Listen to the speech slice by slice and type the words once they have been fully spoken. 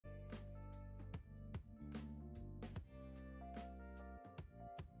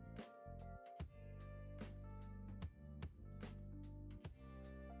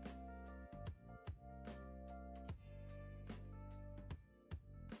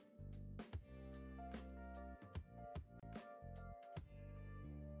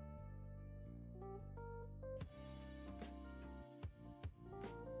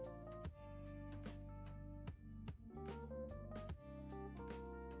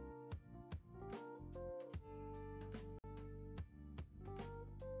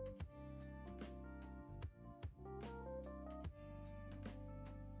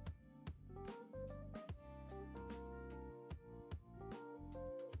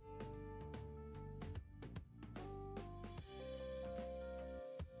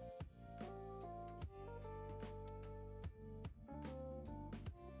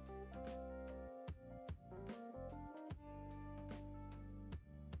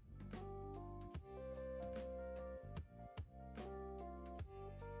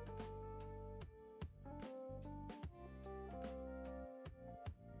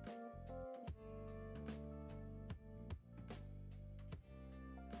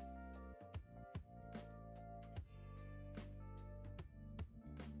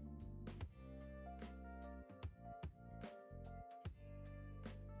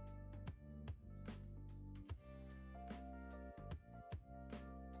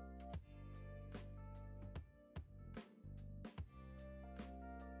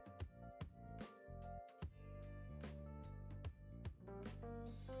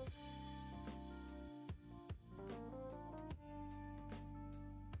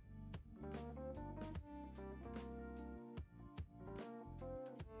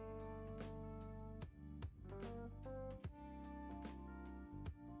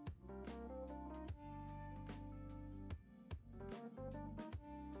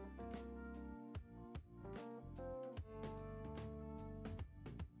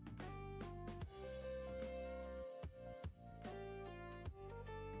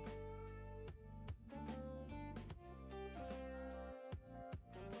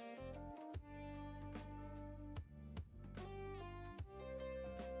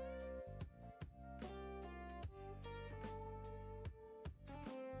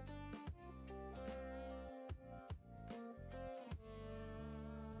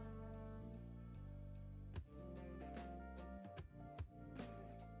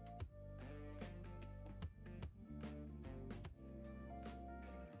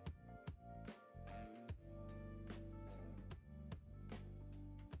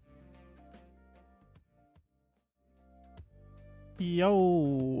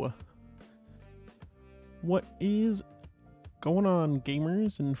Yo! What is going on,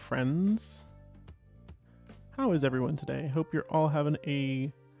 gamers and friends? How is everyone today? Hope you're all having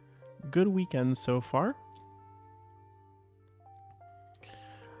a good weekend so far.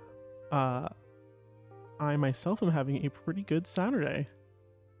 I myself am having a pretty good Saturday,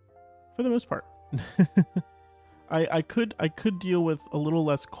 for the most part. I could deal with a little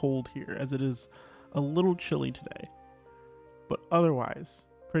less cold here, as it is a little chilly today, but otherwise,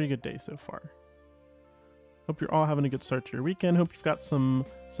 pretty good day so far. Hope you're all having a good start to your weekend. Hope you've got some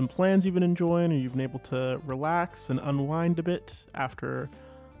plans you've been enjoying, or you've been able to relax and unwind a bit after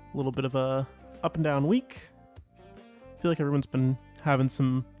a little bit of a up and down week. I feel like everyone's been having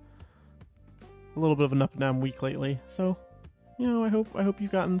a little bit of an up and down week lately, so you know, I hope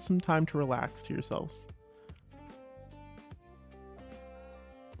you've gotten some time to relax to yourselves.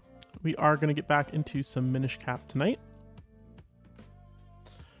 We are going to get back into some Minish cap tonight.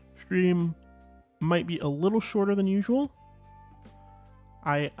 Stream might be a little shorter than usual.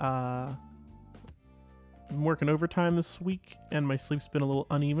 I'm working overtime this week, and my sleep's been a little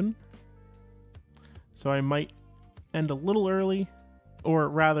uneven, so I might end a little early, or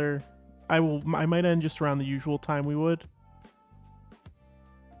rather, I might end just around the usual time we would.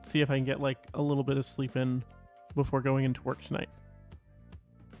 See if I can get like a little bit of sleep in before going into work tonight.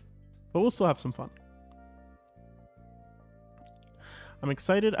 But we'll still have some fun. I'm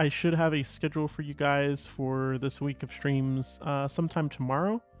excited. I should have a schedule for you guys for this week of streams sometime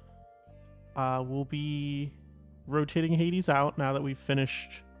tomorrow. We'll be rotating Hades out now that we've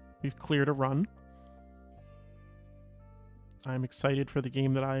cleared a run. I'm excited for the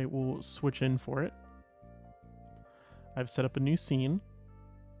game that I will switch in for it. I've set up a new scene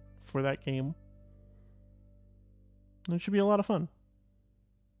for that game. And it should be a lot of fun.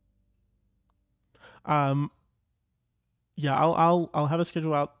 Yeah, I'll have a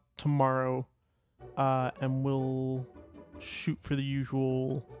schedule out tomorrow, and we'll shoot for the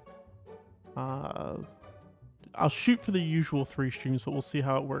usual. I'll shoot for the usual 3 streams, but we'll see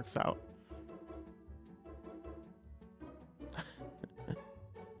how it works out.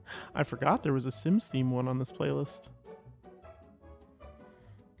 I forgot there was a Sims theme one on this playlist.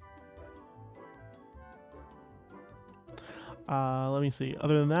 Let me see.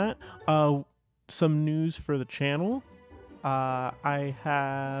 Other than that, some news for the channel. I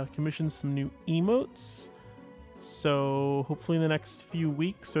have commissioned some new emotes, so hopefully in the next few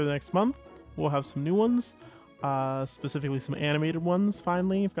weeks or the next month we'll have some new ones, specifically some animated ones.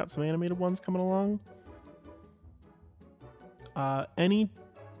 Finally, I've got some animated ones coming along. Any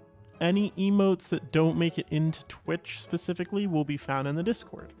emotes that don't make it into Twitch specifically will be found in the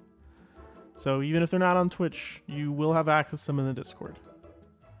Discord, so even if they're not on Twitch, you will have access to them in the Discord.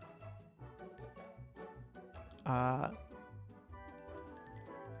 I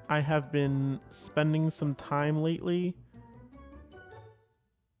have been spending some time lately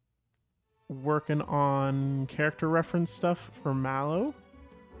working on character reference stuff for Mallow,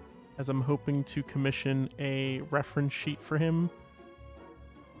 as I'm hoping to commission a reference sheet for him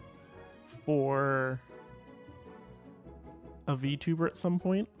for a VTuber at some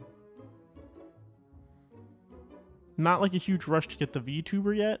point. Not like a huge rush to get the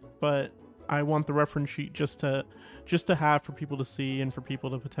VTuber yet, but I want the reference sheet just to have for people to see and for people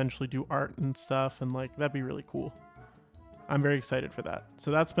to potentially do art and stuff, and like that'd be really cool. I'm very excited for that.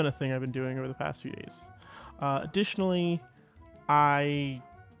 So that's been a thing I've been doing over the past few days. Additionally, I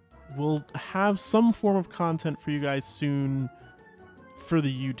will have some form of content for you guys soon for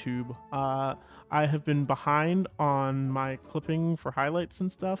the YouTube. I have been behind on my clipping for highlights and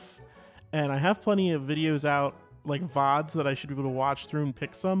stuff, and I have plenty of videos out, like VODs, that I should be able to watch through and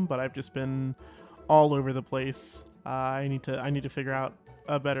pick some, but I've just been all over the place. I need to figure out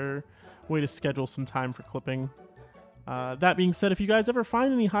a better way to schedule some time for clipping. That being said, if you guys ever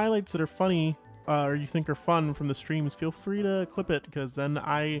find any highlights that are funny, or you think are fun from the streams, feel free to clip it, because then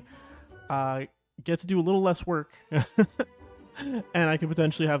I get to do a little less work and I could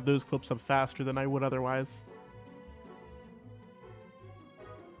potentially have those clips up faster than I would otherwise.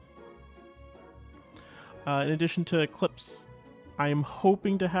 In addition to clips, I am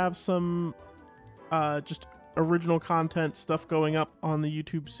hoping to have some just original content stuff going up on the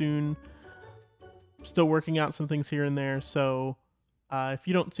YouTube soon. Still working out some things here and there, so if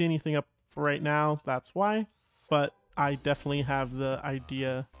you don't see anything up for right now, that's why. But I definitely have the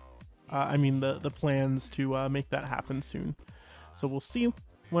idea, the plans to make that happen soon. So we'll see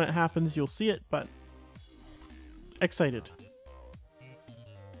when it happens. You'll see it, but excited.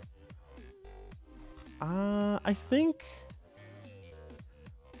 I think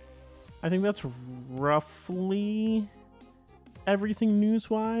that's roughly everything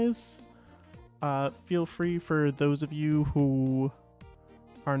news-wise. Feel free, for those of you who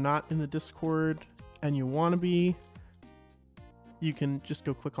are not in the Discord and you want to be, you can just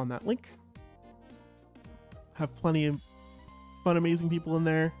go click on that link. Have plenty of fun, amazing people in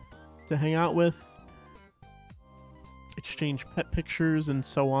there to hang out with, exchange pet pictures, and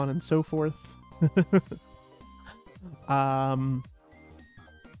so on and so forth.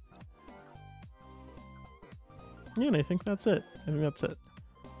 Yeah, and I think that's it.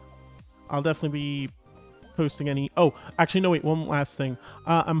 I'll definitely be posting any... Oh, actually, no, wait, one last thing.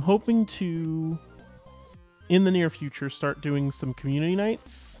 I'm hoping to, in the near future, start doing some community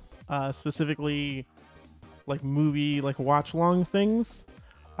nights, specifically like movie, like watch-along things.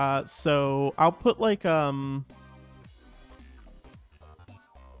 So I'll put like...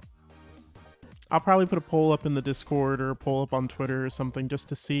 I'll probably put a poll up in the Discord or a poll up on Twitter or something, just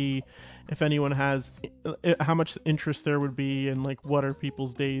to see if anyone has how much interest there would be, and like what are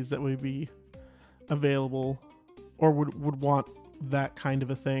people's days that would be available or would want that kind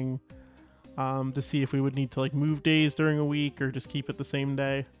of a thing, to see if we would need to like move days during a week or just keep it the same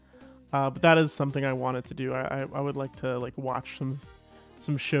day. But that is something I wanted to do. I would like to like watch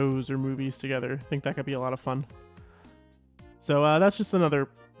some shows or movies together. I think that could be a lot of fun. So that's just another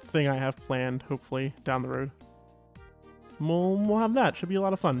thing I have planned, hopefully down the road. We'll have that. Should be a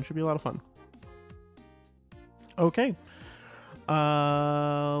lot of fun. Okay.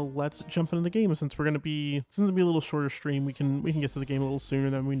 Let's jump into the game. Since it'll be a little shorter stream, we can get to the game a little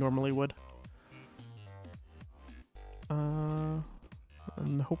sooner than we normally would. And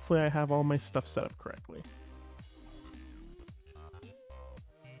hopefully I have all my stuff set up correctly.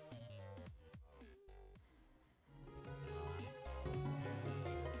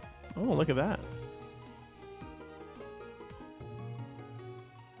 Oh, look at that.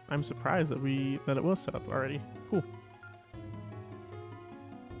 I'm surprised that it was set up already. Cool.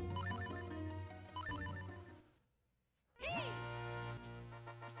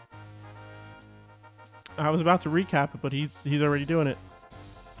 I was about to recap it, but he's already doing it.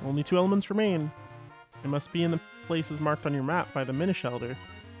 Only 2 elements remain. They must be in the places marked on your map by the Minish Elder.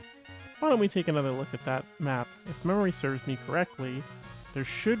 Why don't we take another look at that map? If memory serves me correctly, there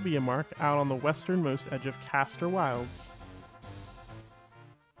should be a mark out on the westernmost edge of Castor Wilds.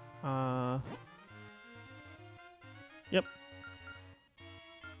 Yep.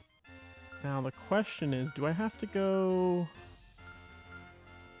 Now the question is, do I have to go...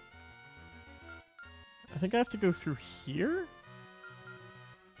 I think I have to go through here?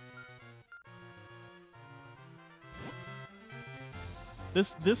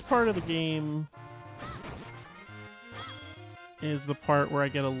 This part of the game is the part where I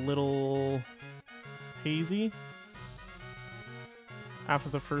get a little hazy after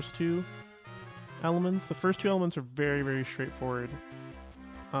the first 2 elements. The first 2 elements are very, very straightforward.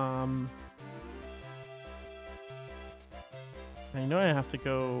 I know I have to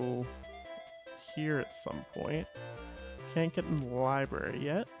go here at some point. Can't get in the library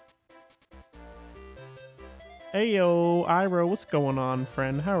yet. Heyo, Iroh, what's going on,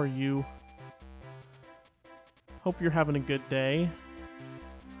 friend? How are you? Hope you're having a good day.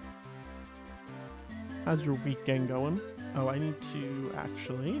 How's your weekend going? Oh, I need to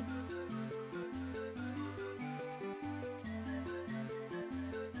actually...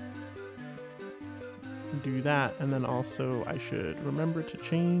 do that, and then also I should remember to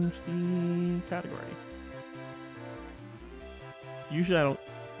change the category. Usually I don't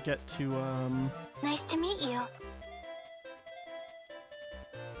get to, Nice to meet you.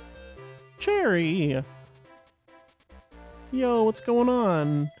 Cherry! Yo, what's going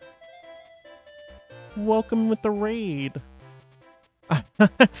on? Welcome with the raid.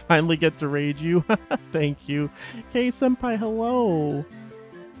 I finally get to raid you. Thank you. K-senpai, hello.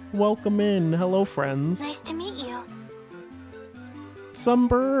 Welcome in. Hello, friends. Nice to meet you.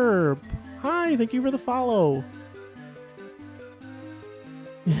 Sunburb. Hi, thank you for the follow.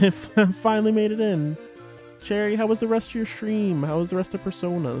 Finally made it in. Cherry, how was the rest of your stream? How was the rest of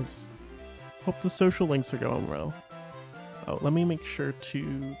Personas? Hope the social links are going well. Oh, let me make sure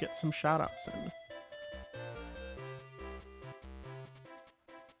to get some shoutouts in.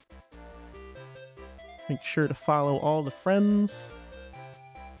 Make sure to follow all the friends.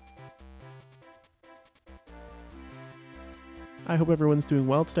 I hope everyone's doing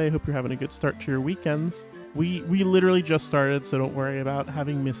well today. I hope you're having a good start to your weekends. We literally just started, so don't worry about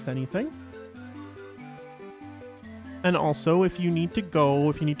having missed anything. And also, if you need to go,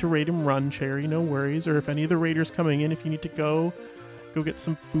 if you need to raid and run, Cherry, no worries. Or if any of the raiders coming in, if you need to go get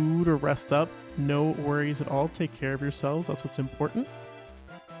some food or rest up, no worries at all. Take care of yourselves. That's what's important.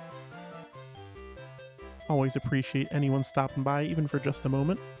 Always appreciate anyone stopping by, even for just a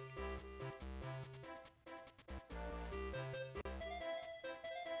moment.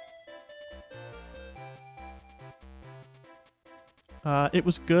 It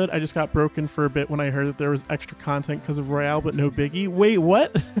was good. I just got broken for a bit when I heard that there was extra content because of Royale, but no biggie. Wait,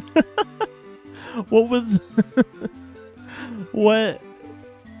 what? What was... What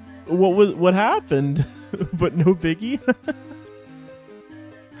happened? But no biggie?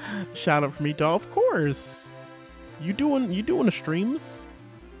 Shout out for me, doll. Of course. You doing a streams?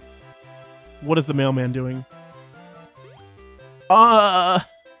 What is the mailman doing?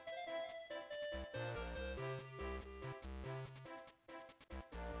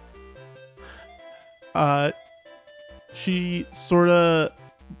 She sorta,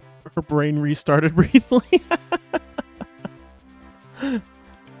 her brain restarted briefly.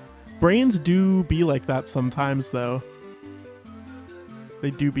 Brains do be like that sometimes, though.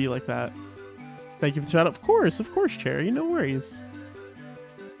 They do be like that. Thank you for the shout out. Of course, Cherry. No worries.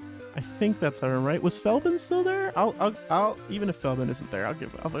 I think that's everyone, right? Was Felbin still there? I'll even if Felbin isn't there, I'll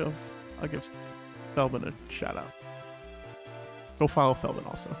give Felbin a shout out. Go follow Felbin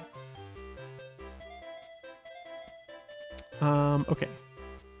also. Okay.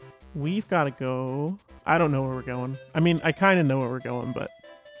 We've got to go. I don't know where we're going. I mean, I kind of know where we're going, but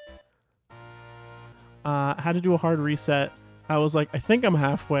had to do a hard reset. I was like, I think I'm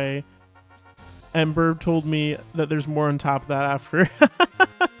halfway. And Burb told me that there's more on top of that after.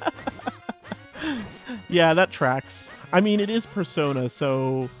 Yeah, that tracks. I mean, it is Persona,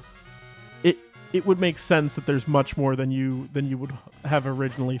 so it would make sense that there's much more than you would have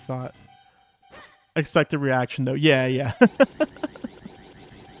originally thought. Expected reaction, though. Yeah.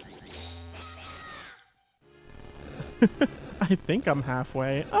 I think I'm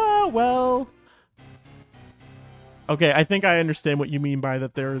halfway. Oh, well. Okay, I think I understand what you mean by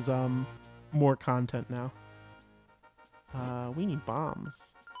that there's more content now. We need bombs.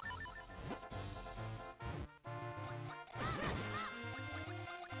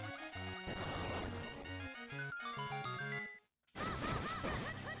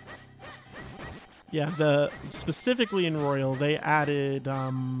 Yeah, specifically in Royal, they added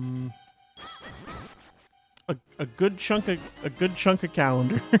a good chunk of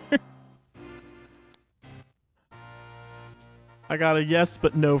calendar. I got a yes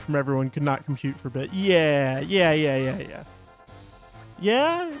but no from everyone. Could not compute for bit. Yeah. Yeah.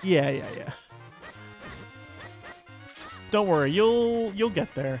 Don't worry, you'll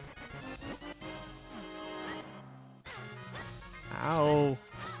get there. Ow.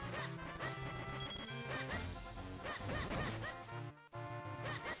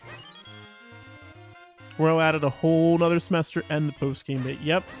 Row added a whole nother semester and the post-game bit.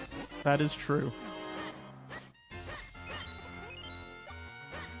 Yep, that is true.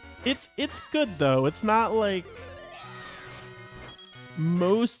 It's good though. It's not like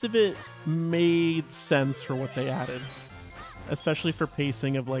most of it made sense for what they added, especially for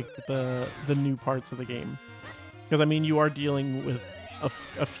pacing of like the new parts of the game. Because I mean, you are dealing with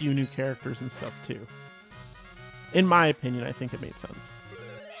a few new characters and stuff too. In my opinion, I think it made sense.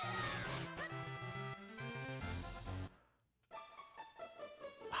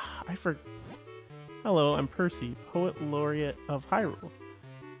 Hello, I'm Percy, Poet Laureate of Hyrule.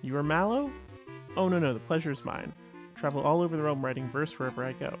 You are Mallow? Oh, no, the pleasure is mine. I travel all over the realm writing verse wherever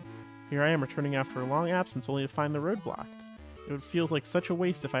I go. Here I am returning after a long absence only to find the road blocked. It would feel like such a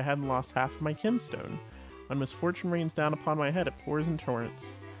waste if I hadn't lost half of my kinstone. When misfortune rains down upon my head, it pours in torrents.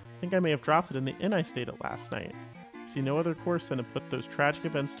 I think I may have dropped it in the inn I stayed at last night. I see no other course than to put those tragic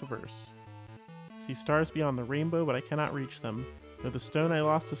events to verse. I see stars beyond the rainbow, but I cannot reach them. Though the stone I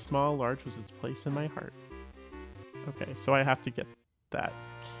lost is small, large was its place in my heart. Okay, so I have to get that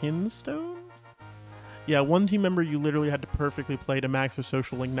kinstone? Yeah, one team member you literally had to perfectly play to max their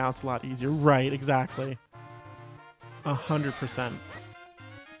social link. Now it's a lot easier. Right, exactly. 100%.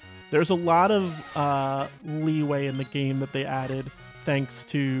 There's a lot of leeway in the game that they added thanks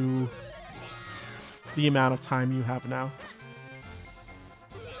to the amount of time you have now.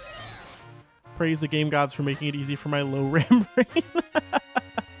 Praise the game gods for making it easy for my low RAM brain.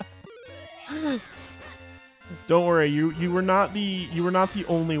 Don't worry, you were not the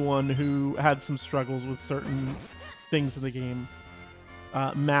only one who had some struggles with certain things in the game.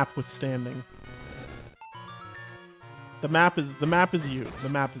 Map withstanding. The map is you. The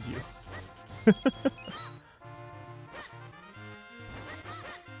map is you.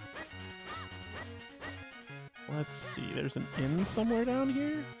 Let's see. There's an inn somewhere down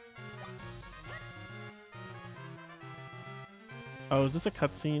here. Oh, is this a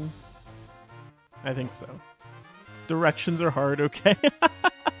cutscene? I think so. Directions are hard, okay.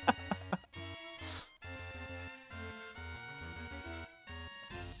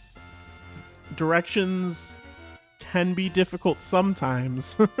 directions can be difficult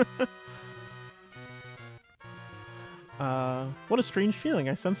sometimes. What a strange feeling.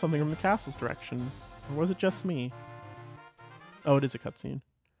 I sensed something from the castle's direction. Or was it just me? Oh, it is a cutscene.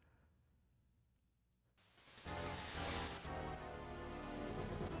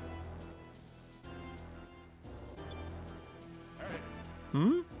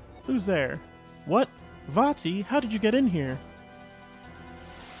 Hmm? Who's there? What? Vati, how did you get in here?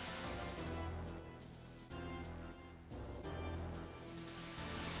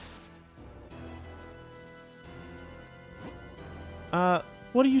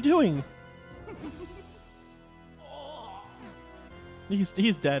 What are you doing?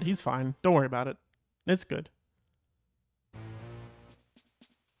 He's dead. He's fine. Don't worry about it. It's good.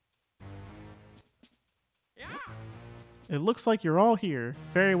 It looks like you're all here.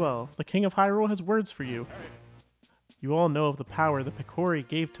 Very well. The King of Hyrule has words for you. You all know of the power the Picori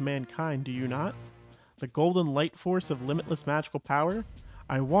gave to mankind, do you not? The golden light force of limitless magical power?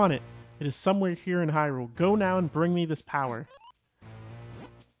 I want it. It is somewhere here in Hyrule. Go now and bring me this power.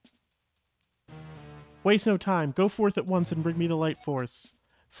 Waste no time. Go forth at once and bring me the light force.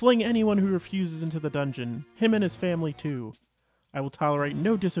 Fling anyone who refuses into the dungeon. Him and his family too. I will tolerate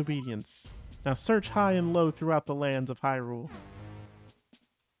no disobedience. Now search high and low throughout the lands of Hyrule.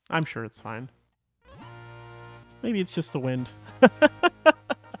 I'm sure it's fine. Maybe it's just the wind.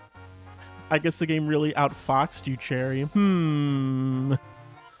 I guess the game really outfoxed you, Cherry.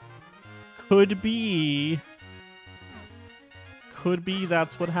 Could be. Could be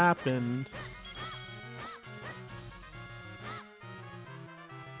that's what happened.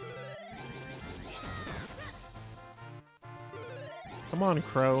 Come on,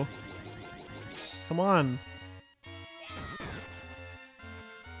 Crow. Come on.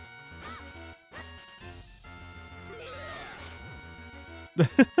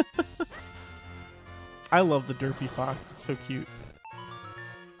 I love the derpy fox. It's so cute.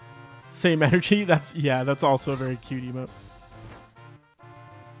 Same energy. That's also a very cute emote.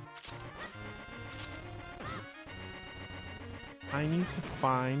 I need to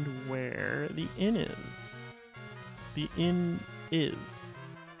find where the inn is. The inn is.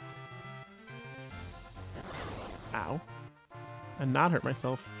 Ow. And not hurt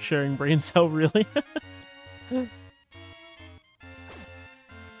myself. Sharing brain cell, really?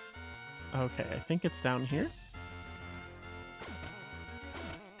 Okay, I think it's down here.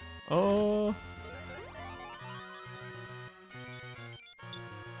 Oh.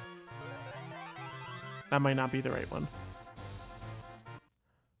 That might not be the right one.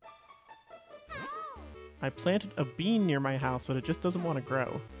 I planted a bean near my house, but it just doesn't want to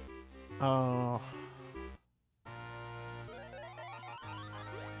grow. Oh.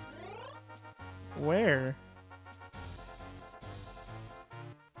 Where?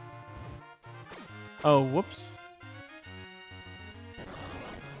 Oh, whoops.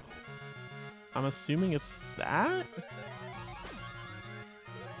 I'm assuming it's that?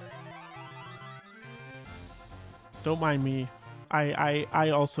 Don't mind me. I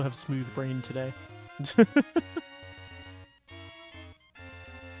also have smooth brain today.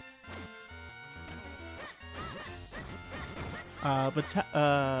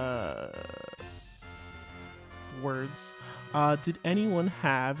 Words. Did anyone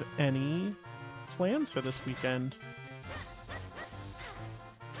have any plans for this weekend?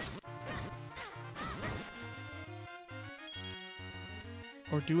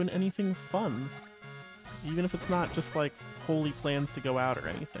 Or doing anything fun? Even if it's not just like holy plans to go out or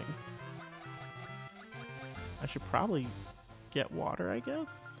anything. I should probably get water, I guess?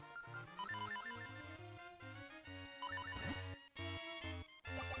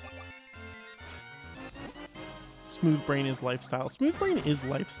 Smooth brain is lifestyle. Smooth brain is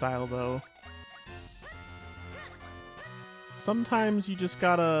lifestyle, though. Sometimes you just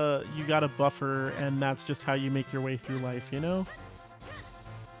gotta buffer, and that's just how you make your way through life, you know?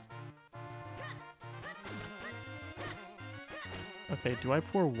 Okay, do I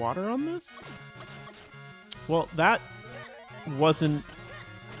pour water on this? Well, that wasn't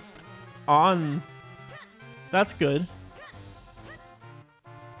on. That's good.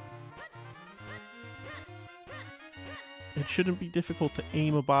 It shouldn't be difficult to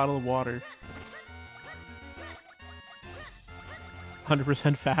aim a bottle of water.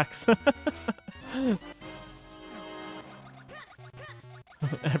 100% facts.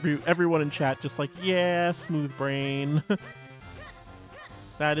 Everyone in chat just like, yeah, smooth brain.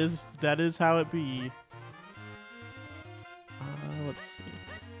 That is how it be. Let's see.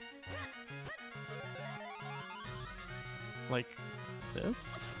 Like this?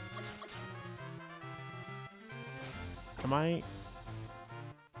 Am I?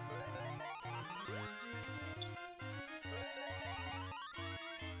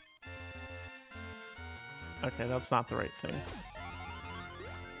 Okay, that's not the right thing.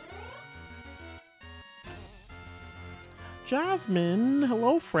 Jasmine,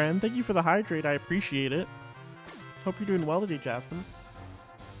 hello friend. Thank you for the hydrate. I appreciate it. Hope you're doing well today, Jasmine.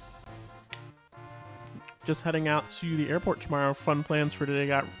 Just heading out to the airport tomorrow. Fun plans for today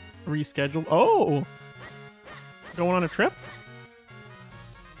got rescheduled. Oh! Going on a trip?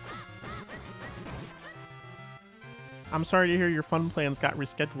 I'm sorry to hear your fun plans got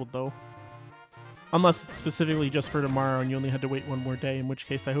rescheduled, though. Unless it's specifically just for tomorrow and you only had to wait one more day, in which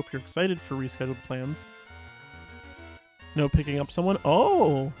case I hope you're excited for rescheduled plans. No picking up someone?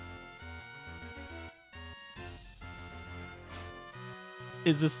 Oh!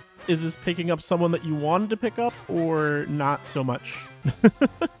 Is this picking up someone that you wanted to pick up, or not so much?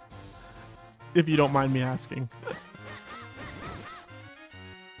 If you don't mind me asking.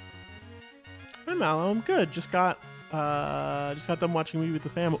 Hi Mallow, I'm good. Just got done watching a movie with the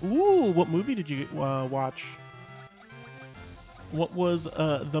fam. Ooh, what movie did you watch? What was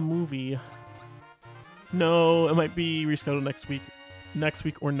the movie? No, it might be rescheduled next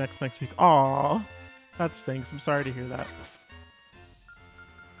week or next week. Aw, that stinks. I'm sorry to hear that.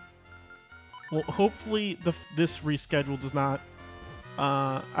 Well, hopefully this reschedule does not.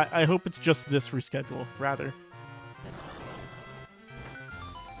 I hope it's just this reschedule, rather.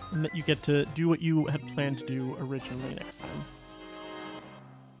 And that you get to do what you had planned to do originally next time.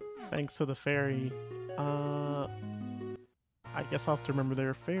 Thanks for the fairy. I guess I'll have to remember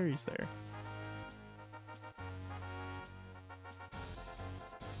there are fairies there.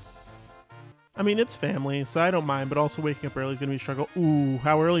 I mean, it's family, so I don't mind, but also waking up early is going to be a struggle. Ooh,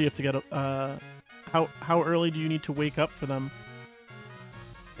 how early you have to get up? How early do you need to wake up for them?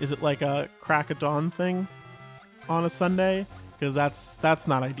 Is it like a crack of dawn thing on a Sunday? Because that's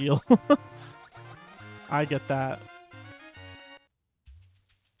not ideal. I get that.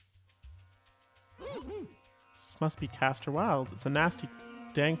 This must be Castor Wild. It's a nasty,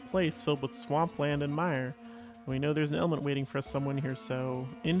 dank place filled with swampland and mire. We know there's an element waiting for us someone here, so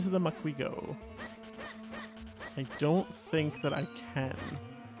into the muck we go. I don't think that I can.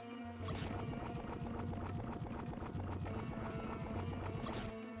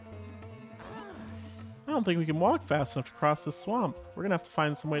 I don't think we can walk fast enough to cross this swamp. We're gonna have to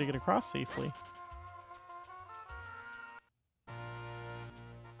find some way to get across safely.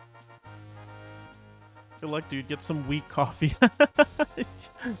 Good luck, dude. Get some weak coffee.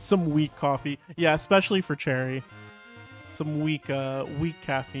 Some weak coffee. Yeah, especially for Cherry. Some weak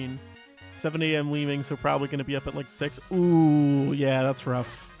caffeine. 7 a.m. leaving, so probably going to be up at like 6. Ooh, yeah, that's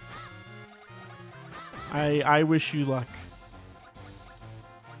rough. I wish you luck.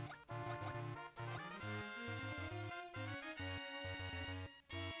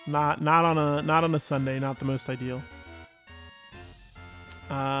 Not on a Sunday, not the most ideal.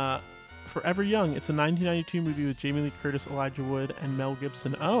 Forever Young. It's a 1992 movie with Jamie Lee Curtis, Elijah Wood, and Mel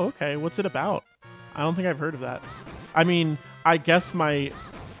Gibson. Oh, okay. What's it about? I don't think I've heard of that. I mean, I guess my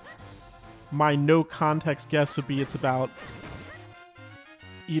no context guess would be it's about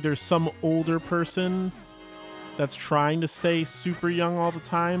either some older person that's trying to stay super young all the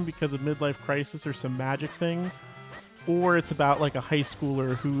time because of midlife crisis or some magic thing, or it's about like a high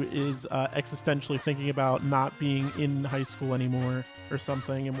schooler who is existentially thinking about not being in high school anymore or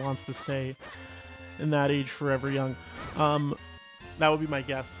something and wants to stay in that age forever young. That would be my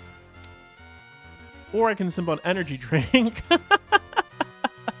guess. Or I can simp on energy drink.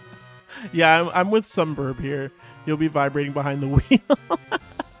 Yeah, I'm with Sunburb here. You'll be vibrating behind the wheel.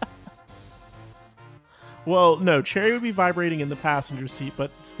 Well, no, Cherry would be vibrating in the passenger seat,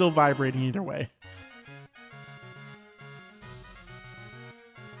 but still vibrating either way.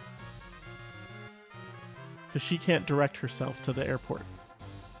 Because she can't direct herself to the airport.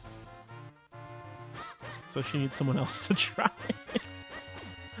 So she needs someone else to try.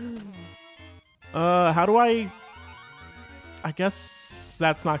 How do I guess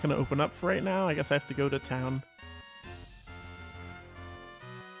that's not going to open up for right now. I guess I have to go to town.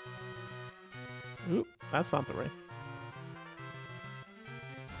 Oop, that's not the way.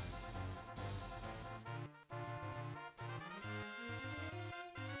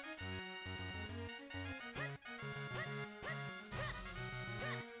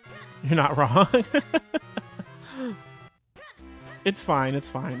 You're not wrong. It's fine, it's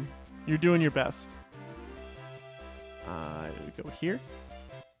fine. You're doing your best. We go here.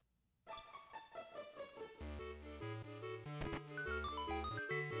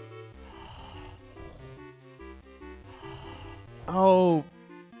 Oh.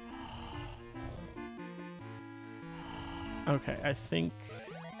 Okay, I think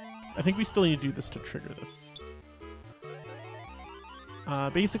we still need to do this to trigger this.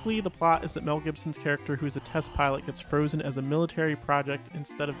 Basically, the plot is that Mel Gibson's character, who is a test pilot, gets frozen as a military project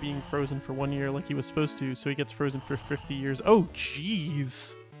instead of being frozen for 1 year like he was supposed to, so he gets frozen for 50 years. Oh,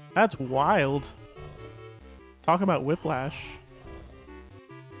 jeez. That's wild. Talk about whiplash.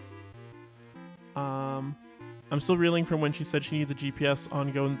 I'm still reeling from when she said she needs a GPS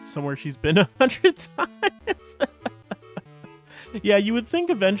on going somewhere she's been 100 times. Yeah, you would think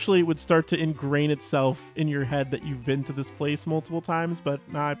eventually it would start to ingrain itself in your head that you've been to this place multiple times, but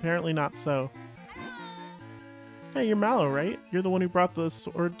nah, apparently not so. Hey, you're Mallow, right? You're the one who brought the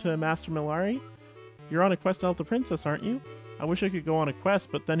sword to Master Milari? You're on a quest to help the princess, aren't you? I wish I could go on a quest,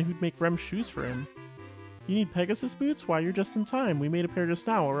 but then who'd make Rem shoes for him? You need Pegasus boots? Why, you're just in time. We made a pair just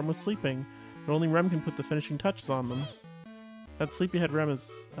now while Rem was sleeping, but only Rem can put the finishing touches on them. That sleepyhead Rem is,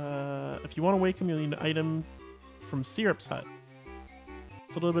 if you want to wake him, you'll need an item from Syrup's hut.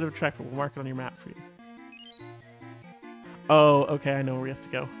 It's a little bit of a trek, but we'll mark it on your map for you. Oh, okay, I know where we have to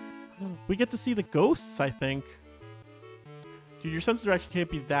go. We get to see the ghosts, I think. Dude, your sense of direction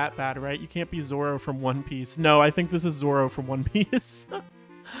can't be that bad, right? You can't be Zoro from One Piece. No, I think this is Zoro from One Piece.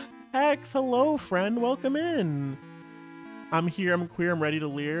 Hex, hello, friend. Welcome in. I'm here, I'm queer, I'm ready to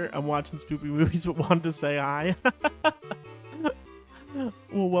leer. I'm watching spoopy movies, but wanted to say hi.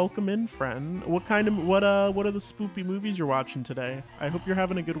 Well, welcome in, friend. What are the spoopy movies you're watching today? I hope you're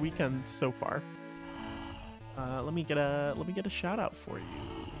having a good weekend so far. Let me get a shout out for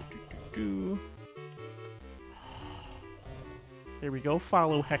you. There we go.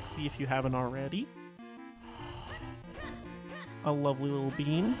 Follow Hexy if you haven't already. A lovely little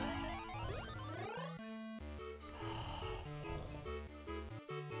bean.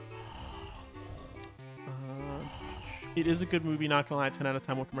 It is a good movie, not gonna lie. 10 out of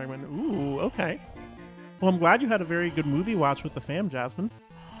 10 would recommend. Ooh, okay. Well, I'm glad you had a very good movie watch with the fam, Jasmine.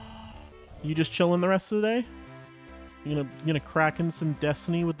 You just chilling the rest of the day? You gonna crack in some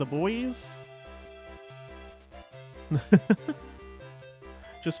Destiny with the boys?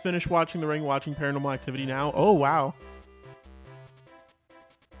 Just finished watching The Ring, watching Paranormal Activity now. Oh, wow.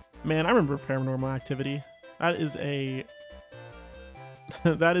 Man, I remember Paranormal Activity. That is a...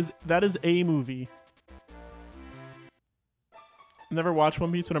 that is a movie. Never watched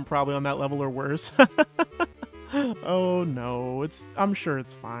One Piece, but I'm probably on that level or worse. Oh no, I'm sure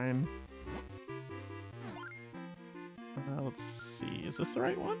it's fine. Let's see, is this the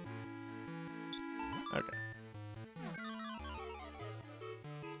right one? Okay.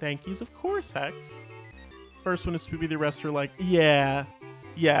 Thank yous, of course, Hex. First one is Spoopy, the rest are like, yeah,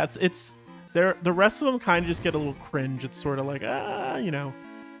 it's the rest of them kind of just get a little cringe. It's sort of like, you know,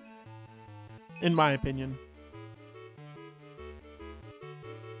 in my opinion.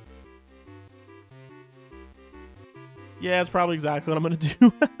 Yeah, it's probably exactly what I'm gonna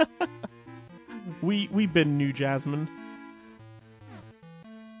do. We've been new, Jasmine.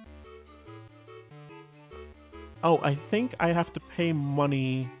 Oh, I think I have to pay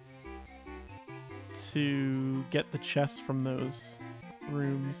money to get the chest from those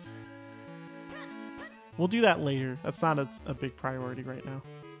rooms. We'll do that later. That's not a big priority right now.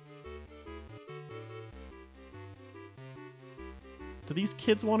 Do these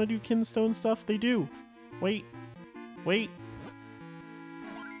kids want to do Kinstone stuff? They do. Wait. Wait.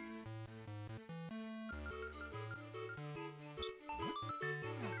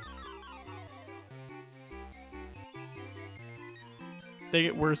 They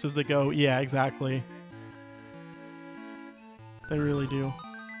get worse as they go. Yeah, exactly. They really do.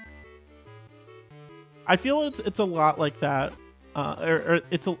 I feel it's a lot like that.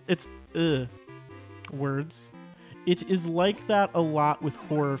 Words. It is like that a lot with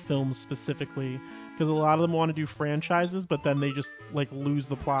horror films specifically, because a lot of them want to do franchises, but then they just like lose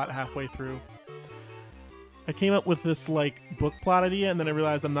the plot halfway through. I came up with this like book plot idea, and then I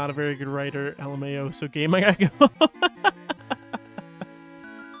realized I'm not a very good writer, LMAO, so game, I gotta go.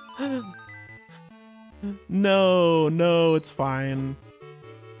 No, it's fine.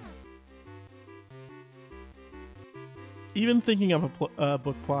 Even thinking of a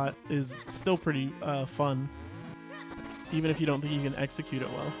book plot is still pretty fun. Even if you don't think you can execute it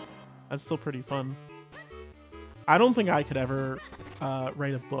well. That's still pretty fun. I don't think I could ever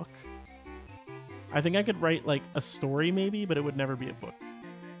write a book. I think I could write like a story maybe, but it would never be a book.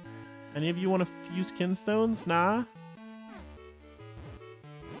 Any of you want to use Kinstones? Nah?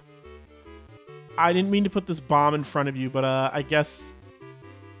 I didn't mean to put this bomb in front of you, but I guess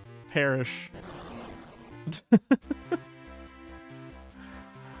perish.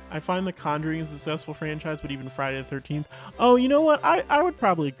 I find The Conjuring is a successful franchise, but even Friday the 13th. Oh, you know what? I would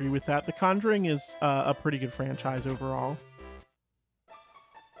probably agree with that. The Conjuring is a pretty good franchise overall.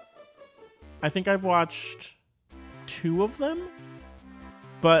 I think I've watched 2 of them.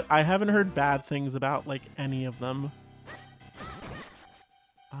 But I haven't heard bad things about, like, any of them.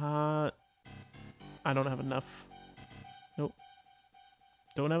 I don't have enough. Nope.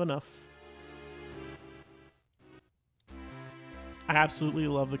 Don't have enough. I absolutely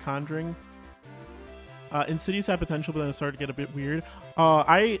love The Conjuring. Insidious had potential, but then it started to get a bit weird.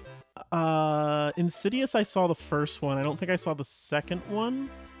 Insidious, I saw the first one. I don't think I saw the second one.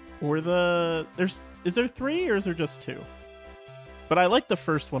 Or is there 3 or is there just 2? But I like the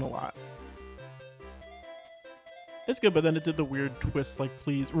first one a lot. It's good, but then it did the weird twist, like,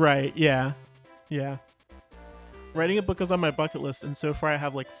 please. Right, yeah. Yeah. Writing a book is on my bucket list, and so far I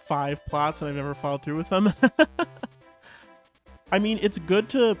have, like, 5 plots, and I've never followed through with them. I mean, it's good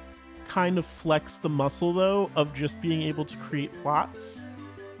to kind of flex the muscle, though, of just being able to create plots.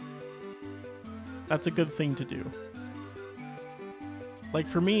 That's a good thing to do. Like,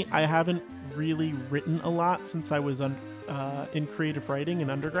 for me, I haven't really written a lot since I was in creative writing in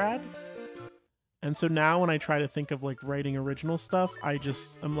undergrad. And so now when I try to think of, like, writing original stuff,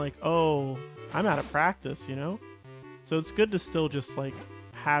 I'm like, oh, I'm out of practice, you know? So it's good to still just, like,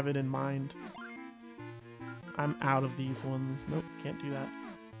 have it in mind. I'm out of these ones. Nope, can't do that.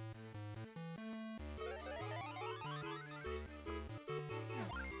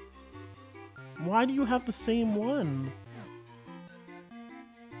 Why do you have the same one?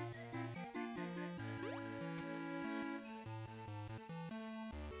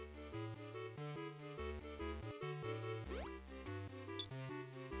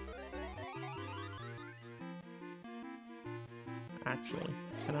 Actually,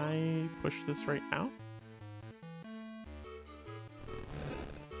 can I push this right now?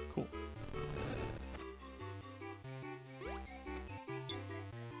 Cool.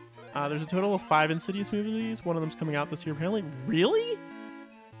 There's a total of 5 Insidious movies. One of them's coming out this year, apparently. Really?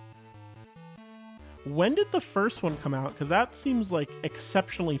 When did the first one come out? Because that seems, like,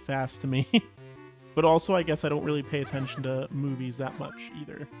 exceptionally fast to me. But also, I guess I don't really pay attention to movies that much,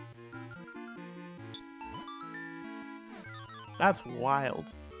 either. That's wild.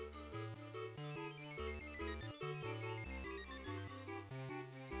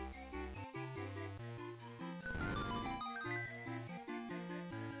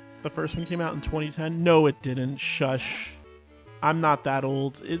 The first one came out in 2010? No, it didn't. Shush. I'm not that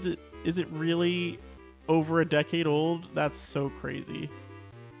old. Is it really over a decade old? That's so crazy.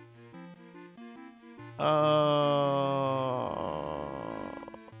 Well,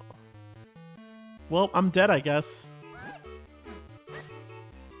 I'm dead, I guess.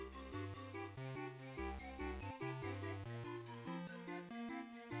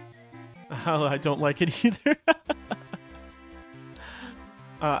 Oh, I don't like it either.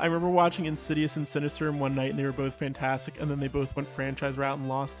 I remember watching Insidious and Sinister in one night, and they were both fantastic, and then they both went franchise route and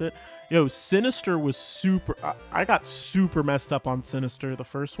lost it. Yo, Sinister was super... I got super messed up on Sinister, the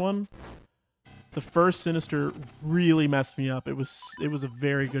first one. The first Sinister really messed me up. It was a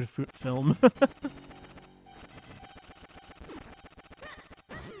very good film.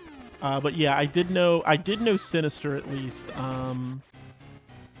 But yeah, I did know Sinister at least.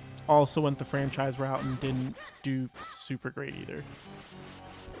 Also went the franchise route and didn't do super great either.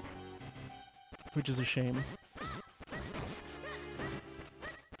 Which is a shame.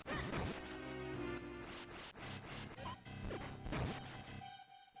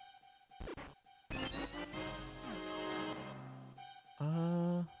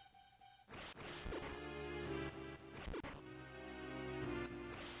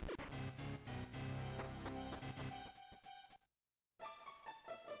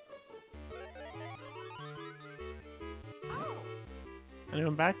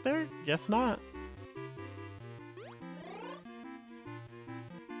 Anyone back there? Guess not.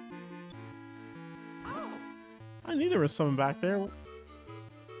 I knew there was someone back there.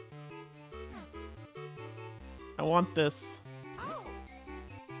 I want this.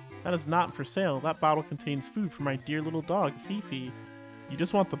 That is not for sale. That bottle contains food for my dear little dog, Fifi. You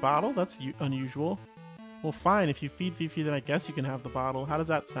just want the bottle? That's unusual. Well, fine. If you feed Fifi, then I guess you can have the bottle. How does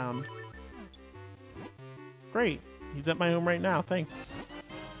that sound? Great. He's at my home right now. Thanks.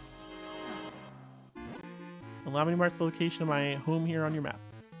 Allow me to mark the location of my home here on your map.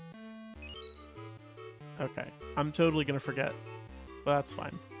 Okay. I'm totally gonna forget, but that's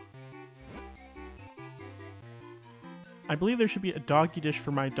fine. I believe there should be a doggy dish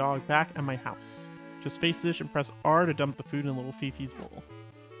for my dog back at my house. Just face the dish and press R to dump the food in little Fifi's bowl.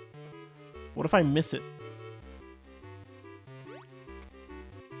 What if I miss it?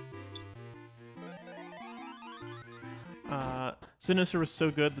 Sinister was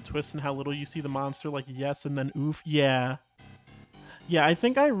so good, the twist and how little you see the monster, like yes and then oof. Yeah. Yeah, I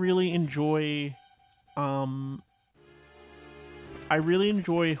think I really enjoy I really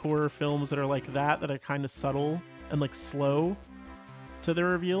enjoy horror films that are like that are kind of subtle and like slow to their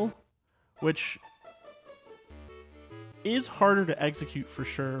reveal, which is harder to execute for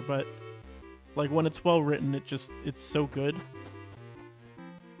sure, but like when it's well written, it's so good.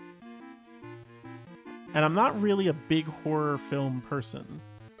 And I'm not really a big horror film person.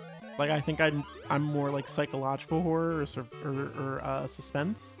 Like I think I'm more like psychological horror or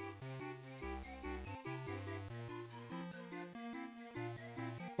suspense.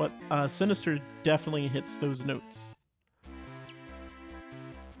 But Sinister definitely hits those notes.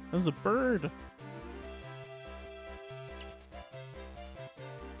 There's a bird.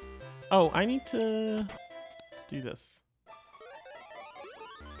 Oh, I need to do this.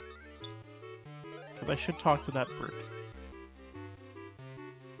 Because I should talk to that bird.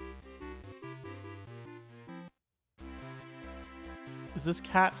 Is this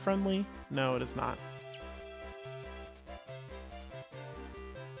cat friendly? No, it is not.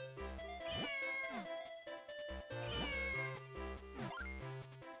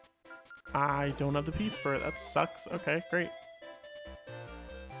 I don't have the piece for it. That sucks. Okay, great.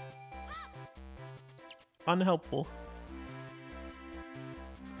 Unhelpful.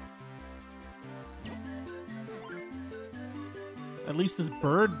 At least this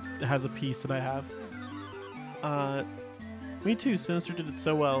bird has a piece that I have. Me too. Sinister did it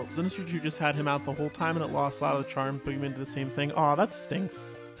so well. Sinister 2 just had him out the whole time and it lost a lot of the charm. Boogeyman did the same thing. Aw, that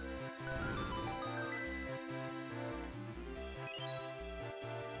stinks.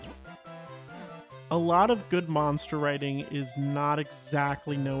 A lot of good monster writing is not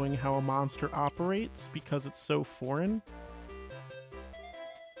exactly knowing how a monster operates because it's so foreign.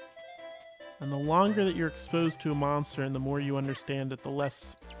 And the longer that you're exposed to a monster and the more you understand it, the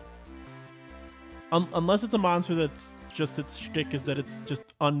less... unless it's a monster that's just its shtick is that it's just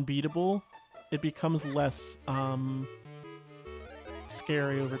unbeatable, it becomes less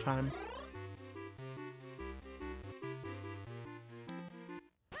scary over time.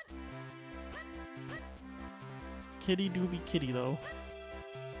 Kitty doobie kitty, though.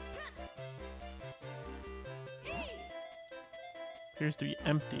 Appears to be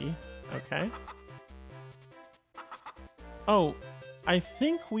empty. Okay. Oh, I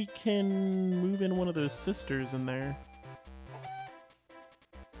think we can move in one of those sisters in there.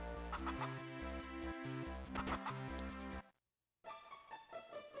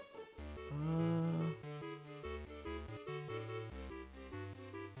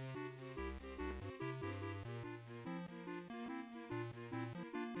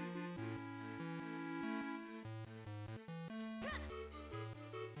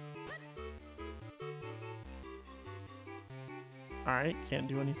 Alright, can't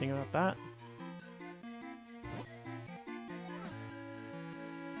do anything about that.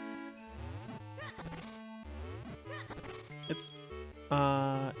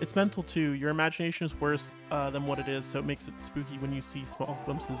 It's mental too. Your imagination is worse than what it is, so it makes it spooky when you see small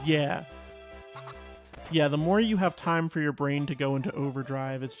glimpses. Yeah. Yeah, the more you have time for your brain to go into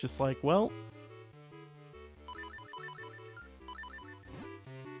overdrive, it's just like, well...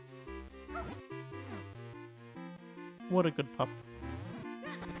 What a good pup.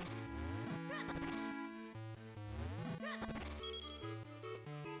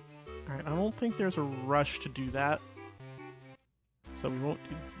 Alright, I don't think there's a rush to do that. So we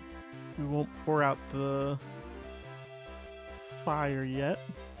won't pour out the fire yet.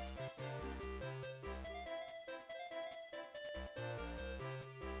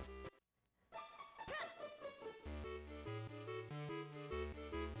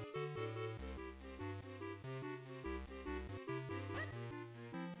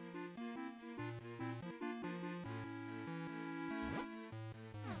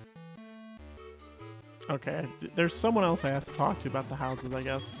 Okay, there's someone else I have to talk to about the houses, I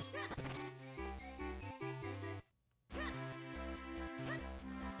guess.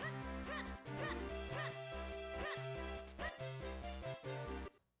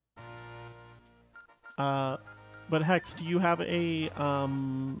 But Hex, do you have a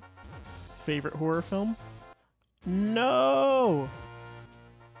favorite horror film? No!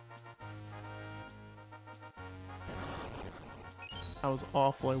 That was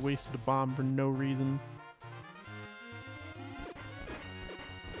awful. I wasted a bomb for no reason.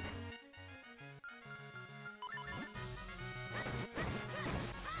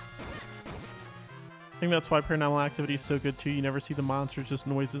 I think that's why Paranormal Activity is so good too. You never see the monsters, just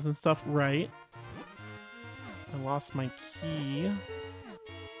noises and stuff. Right. I lost my key.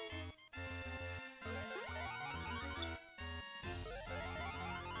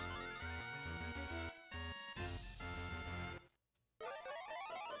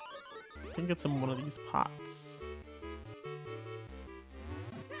 I think it's in one of these pots.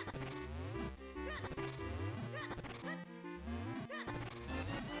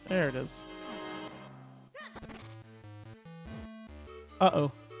 There it is.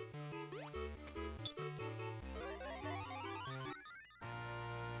 Uh-oh.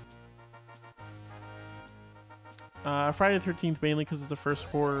 Friday the 13th mainly because it's the first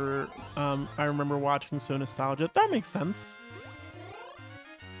horror I remember watching, so nostalgia. That makes sense.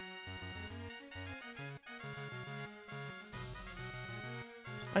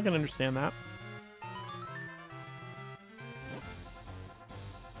 I can understand that.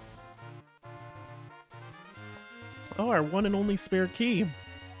 Oh, our one and only spare key.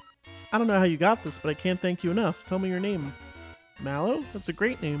 I don't know how you got this, but I can't thank you enough. Tell me your name. Mallow? That's a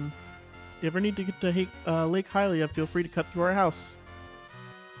great name. If you ever need to get to Lake Hylia, feel free to cut through our house.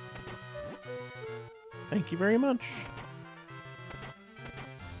 Thank you very much.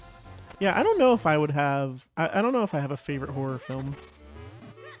 Yeah, I don't know if I would have... I don't know if I have a favorite horror film.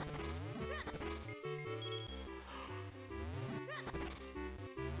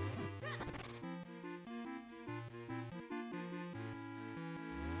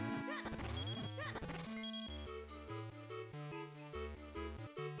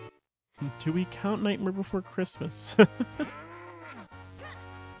 Do we count Nightmare Before Christmas?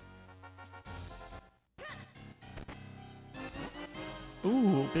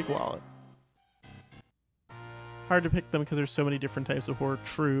 Ooh, big wallet. Hard to pick them because there's so many different types of horror.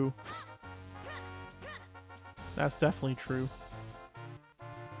 True. That's definitely true.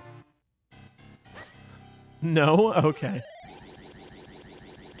 No? Okay.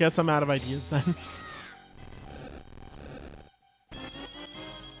 Guess I'm out of ideas then.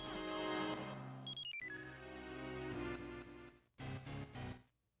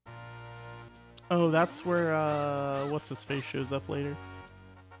 Oh, that's where, what's-his-face shows up later.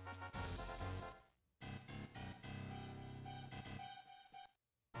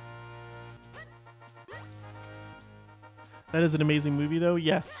 That is an amazing movie, though.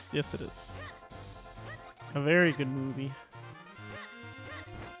 Yes, yes it is. A very good movie.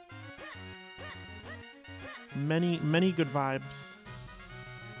 Many, many good vibes.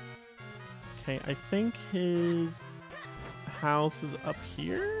 Okay, I think his house is up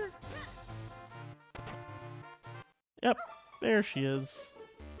here? Yep, there she is.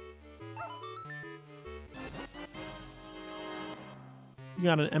 You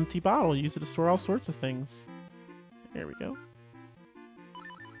got an empty bottle. Use it to store all sorts of things. There we go.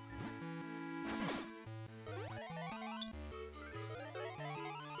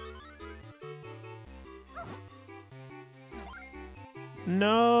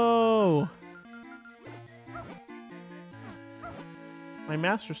 No! My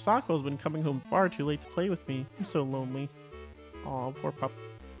master Stockwell has been coming home far too late to play with me. I'm so lonely. Aw, poor pup.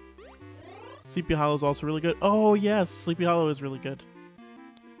 Sleepy Hollow is also really good. Oh, yes, Sleepy Hollow is really good.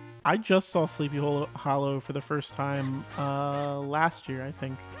 I just saw Sleepy Hollow for the first time last year, I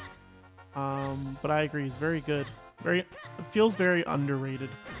think. But I agree, it's very good. It feels very underrated.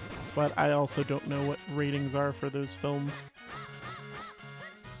 But I also don't know what ratings are for those films.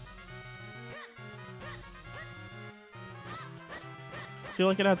 I feel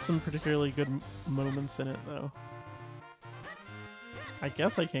like it had some particularly good moments in it, though. I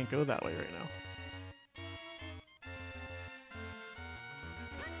guess I can't go that way right now.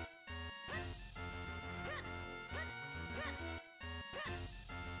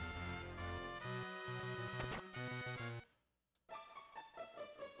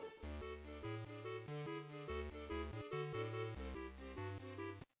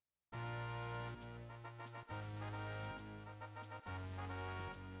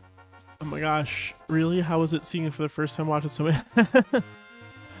 Oh my gosh, really? How was it seeing it for the first time watching so many?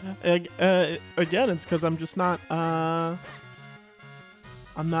 Again, it's because I'm just not, I'm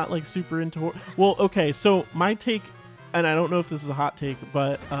not like super into horror. Well, okay, so my take, and I don't know if this is a hot take,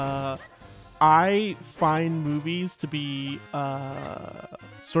 but I find movies to be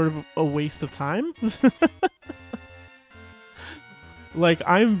sort of a waste of time. Like,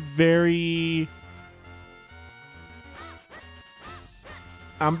 I'm very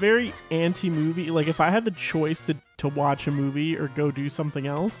anti-movie. Like, if I had the choice to watch a movie or go do something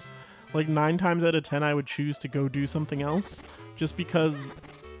else, like 9 times out of 10 I would choose to go do something else, just because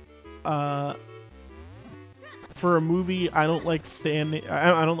for a movie I don't like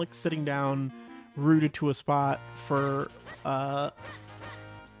I don't like sitting down rooted to a spot for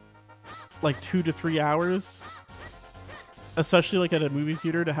like 2 to 3 hours, especially like at a movie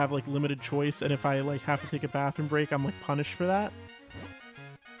theater, to have like limited choice, and if I like have to take a bathroom break, I'm like punished for that.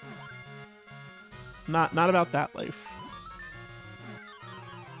 Not about that life.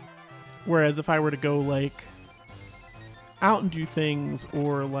 Whereas if I were to go like out and do things,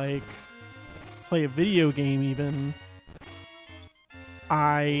 or like play a video game even,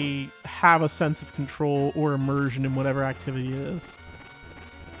 I have a sense of control or immersion in whatever activity it is.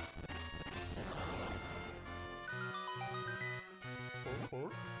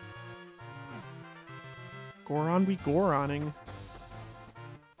 Goron be Goroning.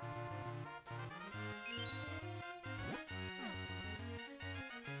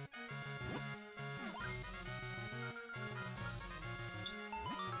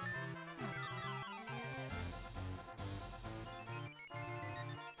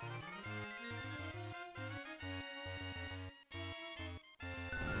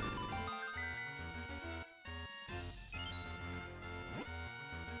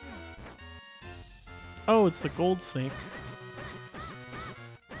 Oh, it's the gold snake.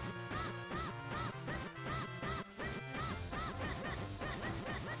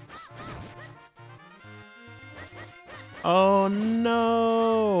 Oh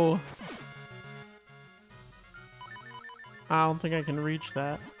no! I don't think I can reach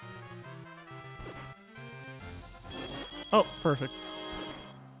that. Oh, perfect.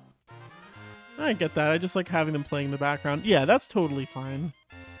 I get that. I just like having them playing in the background. Yeah, that's totally fine.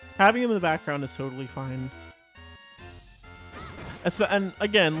 Having them in the background is totally fine. And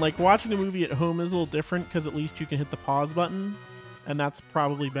again, like watching a movie at home is a little different because at least you can hit the pause button, and that's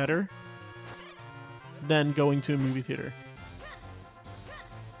probably better than going to a movie theater.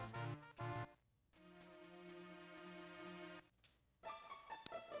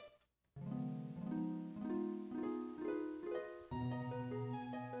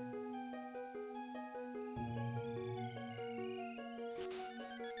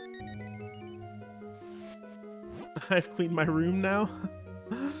 I've cleaned my room now.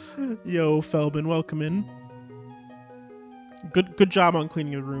 Yo, Felbin, welcome in. Good job on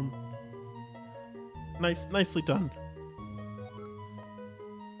cleaning the room. Nicely done.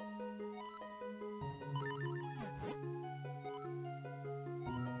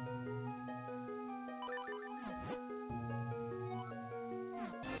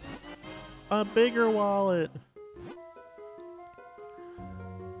 A bigger wallet.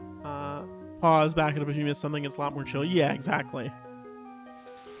 Pause, back it up if you miss something, it's a lot more chill. Yeah, exactly.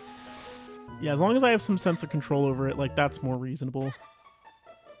 Yeah, as long as I have some sense of control over it, like, that's more reasonable.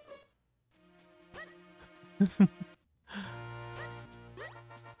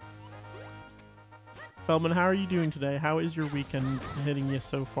 Feldman, how are you doing today? How is your weekend hitting you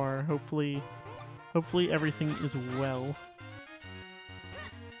so far? Hopefully everything is well.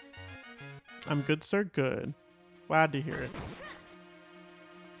 I'm good, sir. Good. Glad to hear it.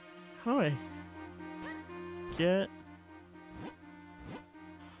 How do I get...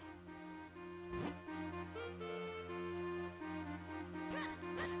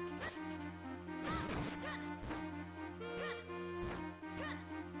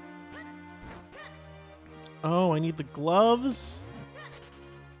 Oh, I need the gloves?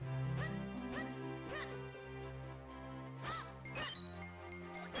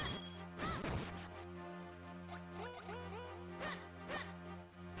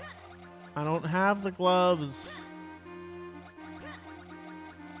 I don't have the gloves.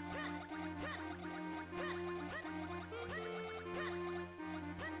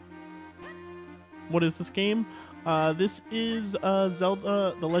 What is this game? This is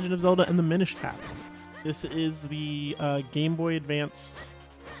Zelda, The Legend of Zelda and the Minish Cap. This is the Game Boy Advance,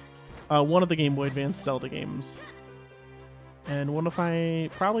 one of the Game Boy Advance Zelda games. And one of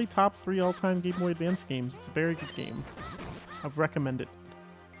my probably top 3 all-time Game Boy Advance games. It's a very good game. I'd recommend it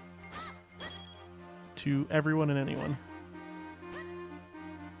to everyone and anyone.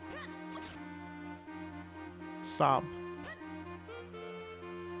 Stop.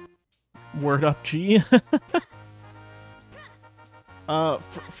 Word up, G.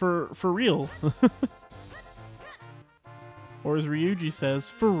 For real. Or as Ryuji says,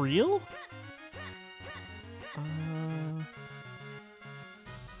 for real?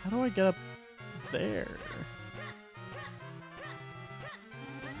 How do I get up there?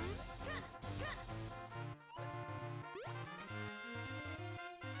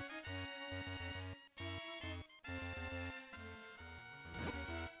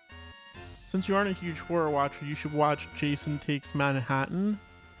 Since you aren't a huge horror watcher, you should watch Jason Takes Manhattan.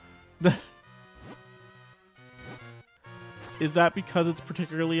 Is that because it's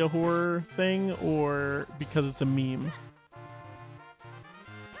particularly a horror thing, or because it's a meme?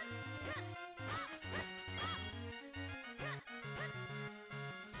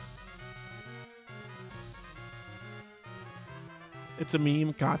 It's a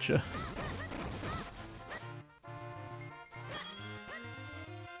meme? Gotcha.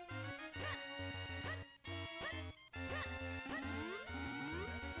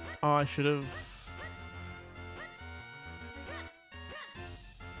 Oh, I should have...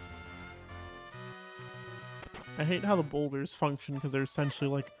 I hate how the boulders function because they're essentially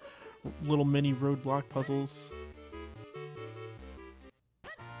like little mini roadblock puzzles.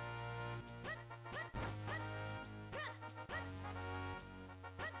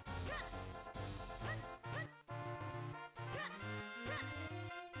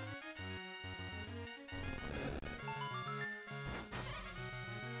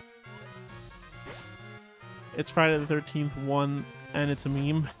 It's Friday the 13th 1 and it's a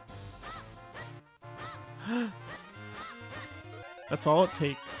meme. That's all it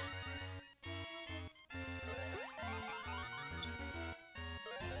takes.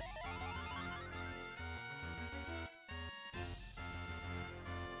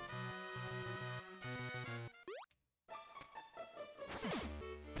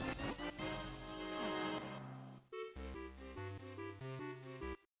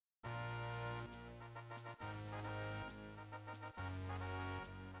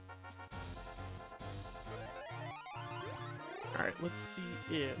 Alright, let's see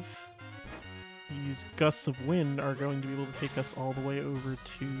if these gusts of wind are going to be able to take us all the way over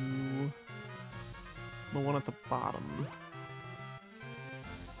to the one at the bottom.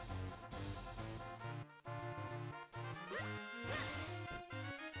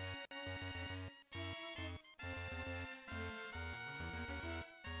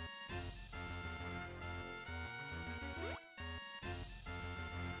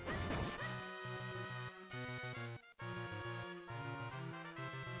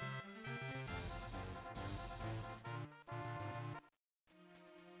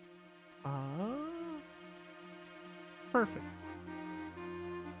 Perfect.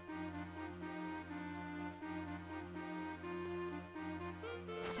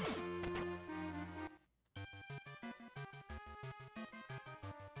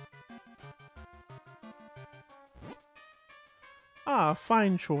 Ah,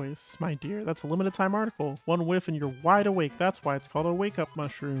 fine choice, my dear. That's a limited time article. One whiff and you're wide awake. That's why it's called a wake-up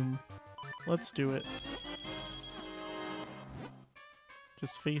mushroom. Let's do it.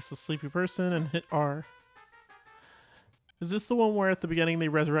 Just face the sleepy person and hit R. Is this the one where at the beginning they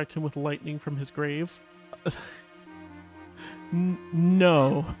resurrect him with lightning from his grave?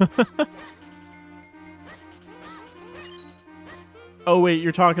 No. Oh wait,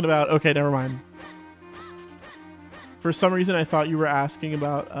 you're talking about... Okay, never mind. For some reason I thought you were asking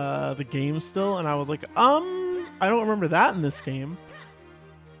about the game still, and I was like, I don't remember that in this game.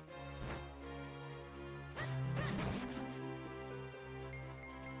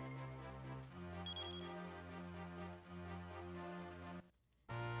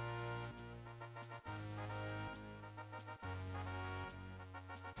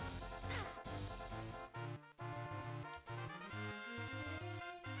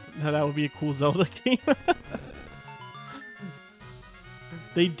 Now that would be a cool Zelda game.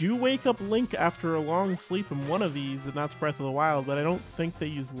 They do wake up Link after a long sleep in one of these, and that's Breath of the Wild, but I don't think they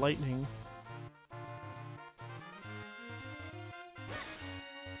use lightning.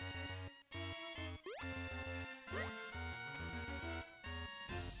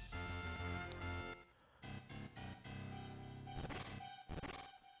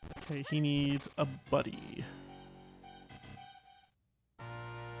 Okay, he needs a buddy.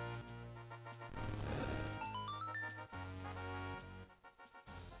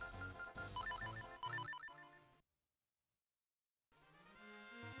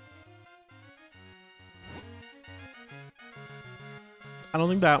 I don't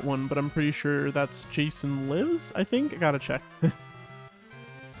think that one, but I'm pretty sure that's Jason Lives, I think? I gotta check.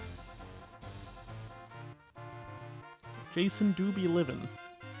 Jason do be living.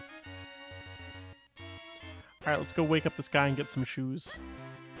 Alright, let's go wake up this guy and get some shoes.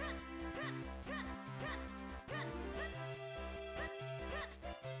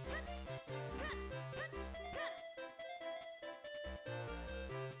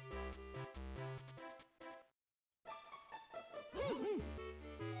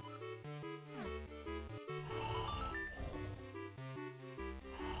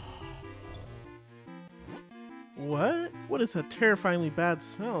 What? What is that terrifyingly bad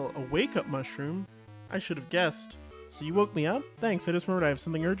smell? A wake-up mushroom? I should have guessed. So you woke me up? Thanks, I just remembered I have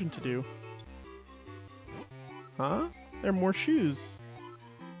something urgent to do. Huh? There are more shoes.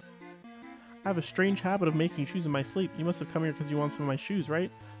 I have a strange habit of making shoes in my sleep. You must have come here because you want some of my shoes,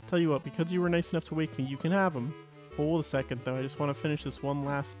 right? Tell you what, because you were nice enough to wake me, you can have them. Hold a second, though. I just want to finish this one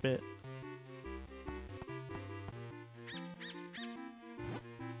last bit.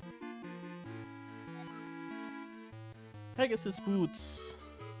 Pegasus boots.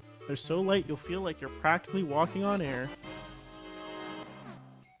 They're so light you'll feel like you're practically walking on air.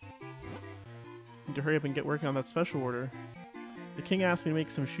 Need to hurry up and get working on that special order. The king asked me to make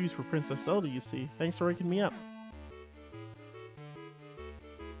some shoes for Princess Zelda, you see. Thanks for waking me up.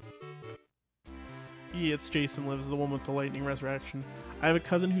 Yeah, it's Jason Lives, the one with the lightning resurrection. I have a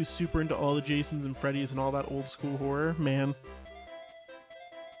cousin who's super into all the Jasons and Freddys and all that old school horror. Man,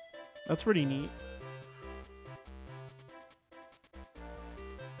 that's pretty neat.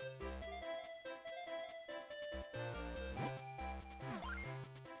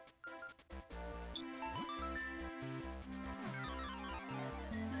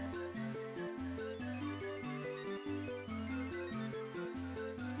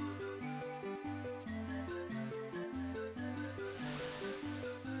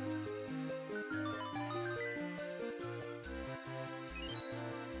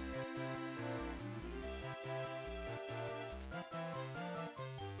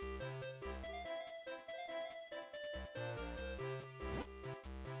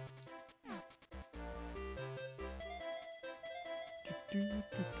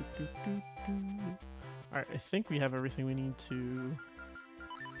 Alright, I think we have everything we need to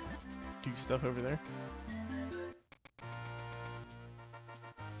do stuff over there.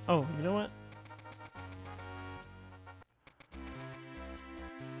 Oh, you know what?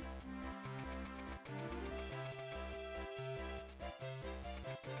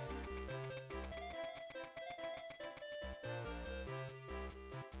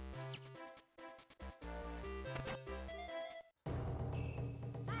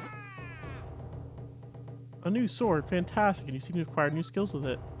 A new sword, fantastic, and you seem to acquire new skills with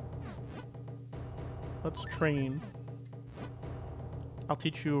it. Let's train. I'll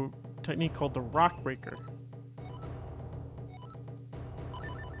teach you a technique called the Rock Breaker.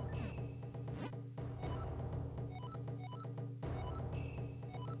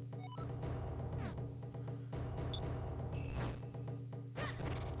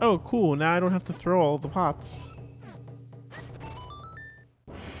 Oh, cool, now I don't have to throw all the pots.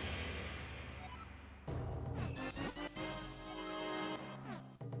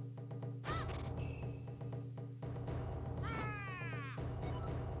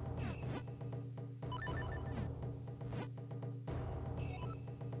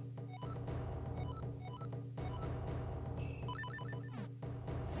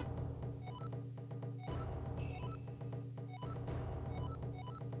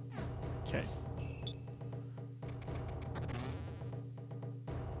 Okay.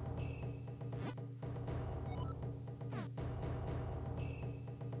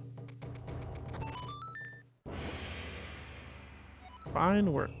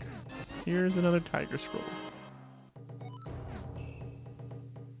 Fine work. Here's another tiger scroll.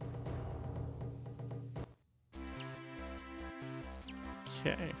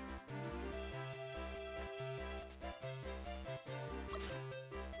 Okay.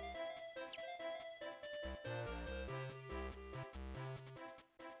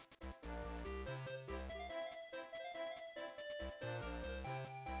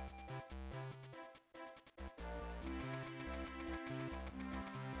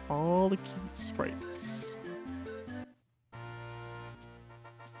 All the cute sprites.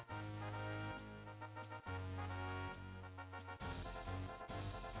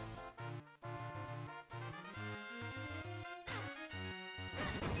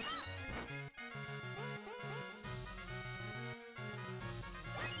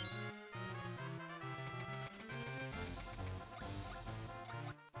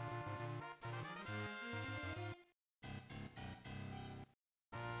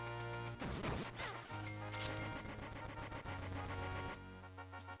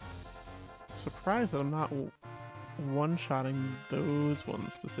 Surprised that I'm not one-shotting those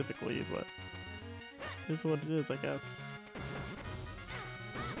ones specifically, but it is what it is, I guess.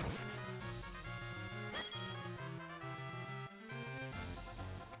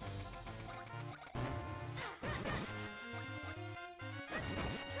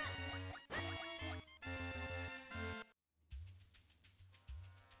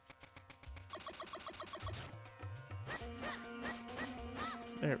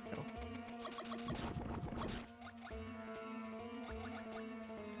 There we go.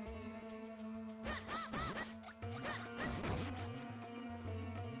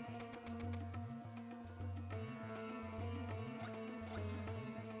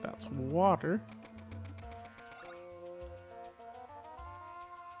 That's water.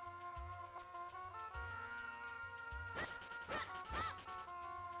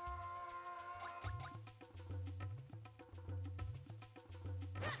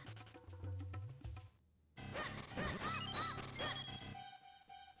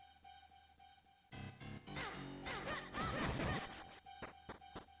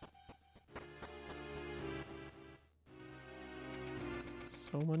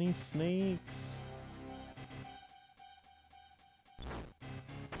 So many snakes.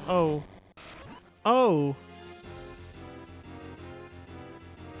 Oh. Oh.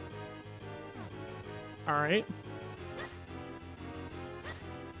 All right.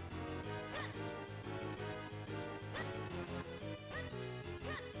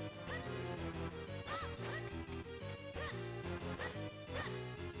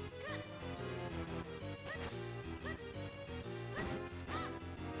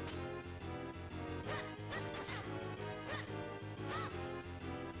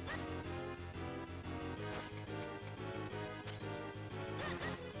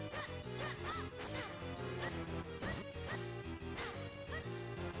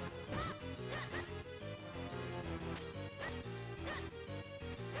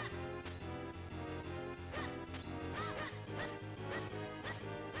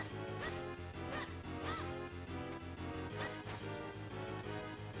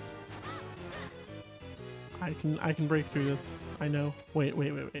 I can break through this. I know. Wait.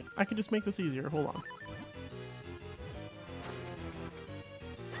 I can just make this easier. Hold on.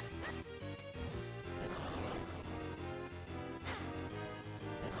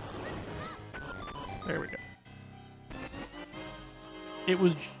 There we go. It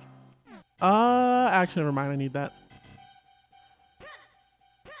was... actually, never mind. I need that.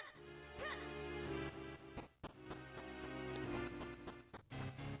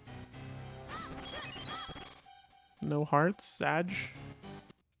 No hearts. Sag.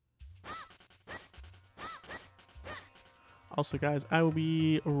 Also, guys, I will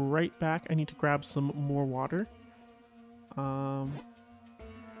be right back. I need to grab some more water. I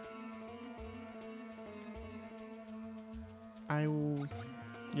will...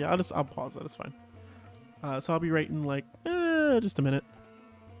 Yeah, I'll pause that. It's fine. So I'll be right in like just a minute.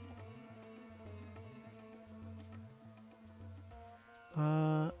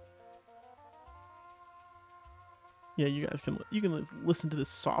 Yeah, you guys can listen to this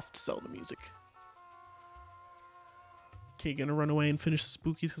soft Zelda music. Okay, gonna run away and finish the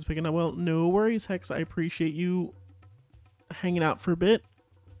spookies because picking up. Well, no worries, Hex. I appreciate you hanging out for a bit.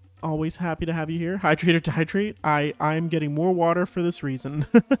 Always happy to have you here. Hydrate or dehydrate. I'm getting more water for this reason.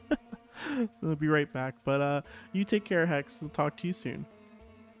 So I'll be right back. But you take care, Hex. I'll talk to you soon.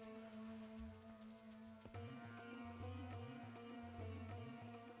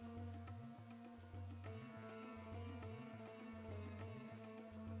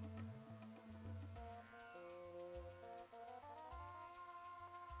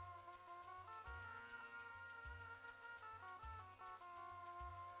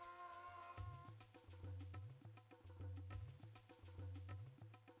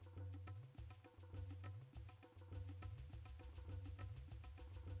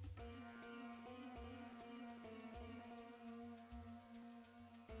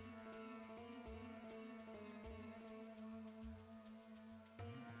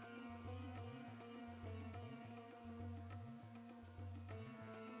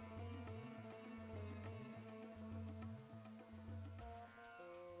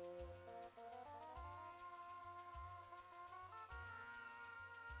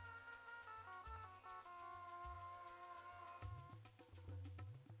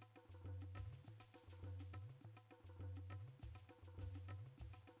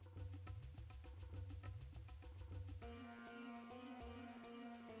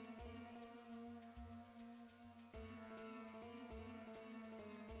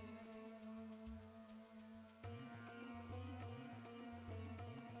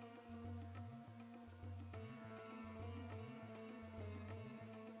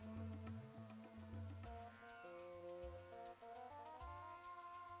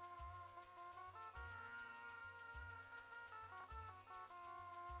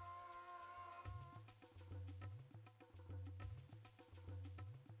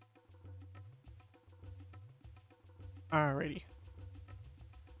 Alrighty.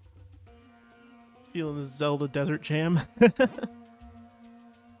 Feeling the Zelda Desert Jam.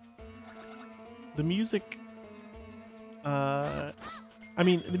 The music, I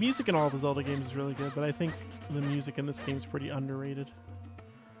mean, the music in all the Zelda games is really good, but I think the music in this game is pretty underrated.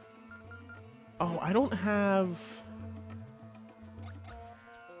 Oh, I don't have...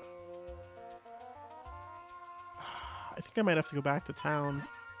 I think I might have to go back to town.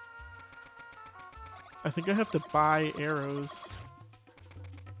 I think I have to buy arrows.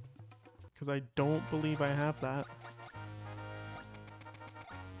 Because I don't believe I have that.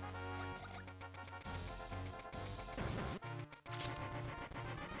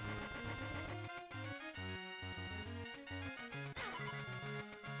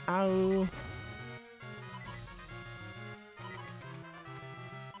 Ow.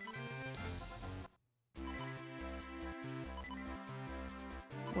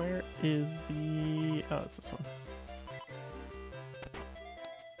 Where is the... Oh, it's this one.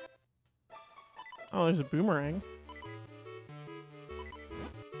 Oh, there's a boomerang.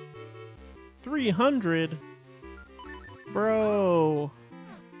 300? Bro.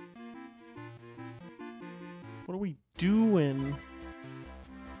 What are we doing?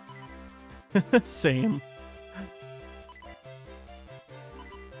 Same.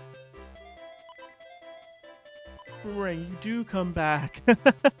 Boomerang, you do come back.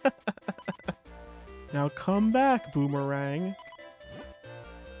 Now come back, Boomerang.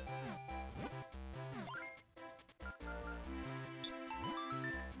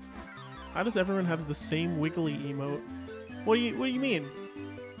 How does everyone have the same wiggly emote? What do you mean?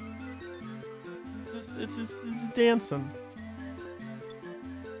 It's just dancing.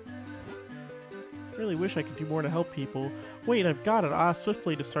 Really wish I could do more to help people. Wait, I've got it. Ask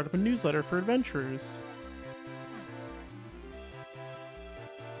Swiftplay to start up a newsletter for adventurers.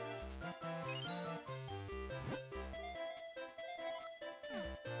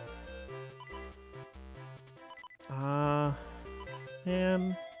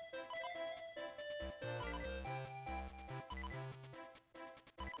 Man.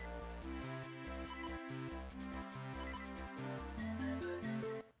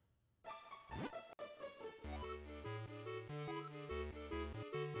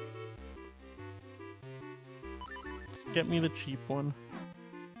 Just get me the cheap one.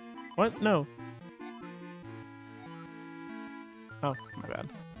 What? No. Oh, my bad.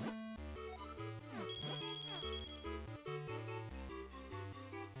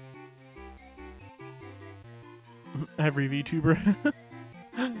 Every VTuber.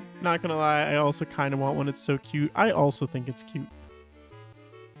 Not gonna lie, I also kind of want one. It's so cute. I also think it's cute.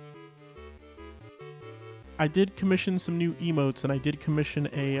 I did commission some new emotes, and I did commission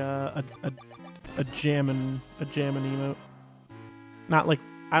a jammin' emote. Not like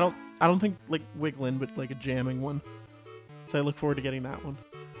I don't think like wiggling, but like a jamming one. So I look forward to getting that one.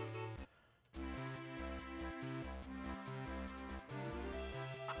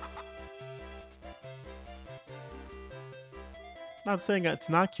 Not saying it's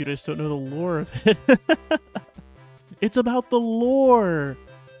not cute, I just don't know the lore of it. It's about the lore!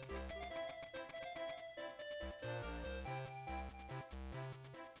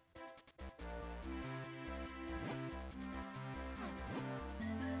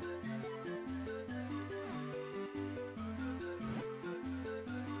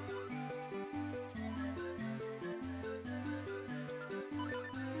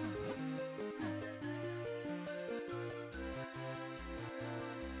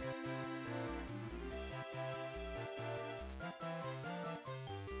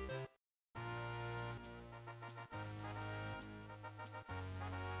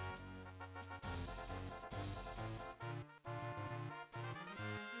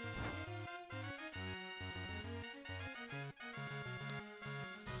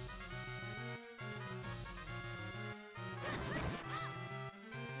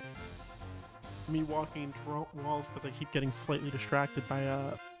 Me walking into walls because I keep getting slightly distracted by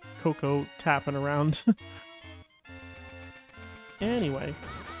Coco tapping around. Anyway.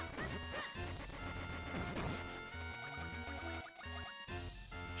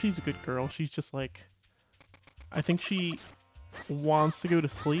 She's a good girl. She's just like... I think she wants to go to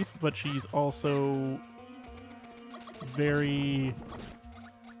sleep, but she's also very...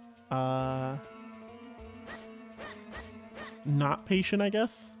 not patient, I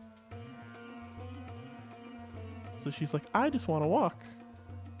guess. So she's like, I just want to walk.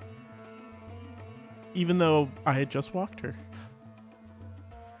 Even though I had just walked her.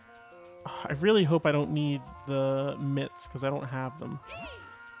 I really hope I don't need the mitts, because I don't have them.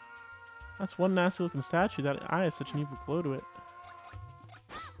 That's one nasty looking statue. That eye has such an evil glow to it.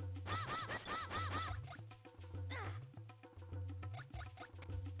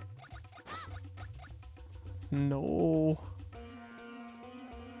 No.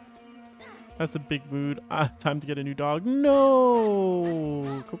 That's a big mood. Time to get a new dog.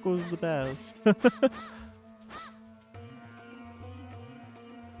 No! Coco's the best.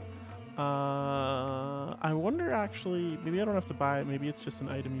 I wonder actually, maybe I don't have to buy it. Maybe it's just an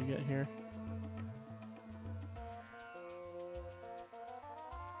item you get here.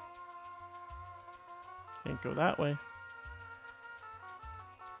 Can't go that way.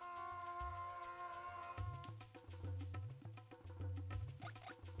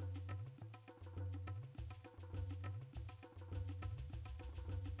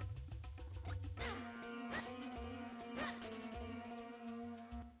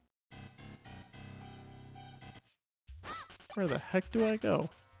 Where the heck do I go?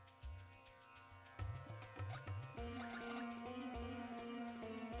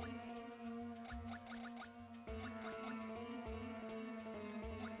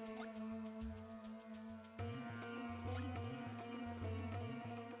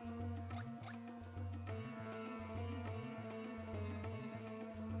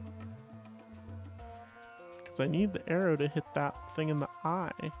 Because I need the arrow to hit that thing in the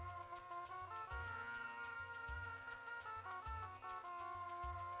eye.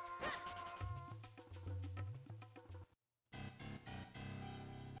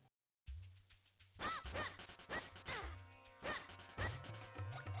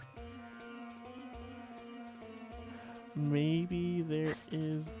 Maybe there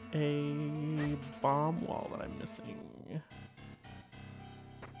is a bomb wall that I'm missing.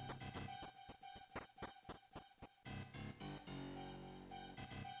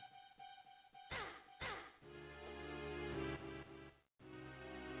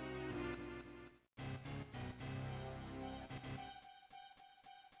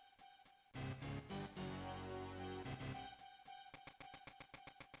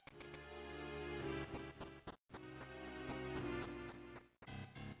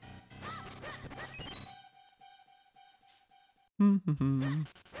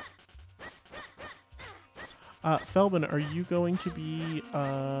 Felvin, are you going to be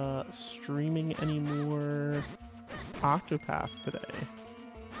streaming any more Octopath today?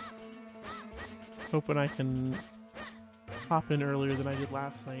 Hoping I can hop in earlier than I did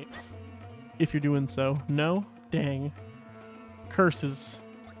last night. If you're doing so. No? Dang. Curses.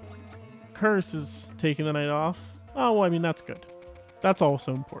 Curses. Taking the night off? Oh, well, I mean, that's good. That's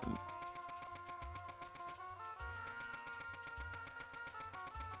also important.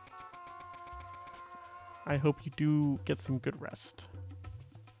 I hope you do get some good rest.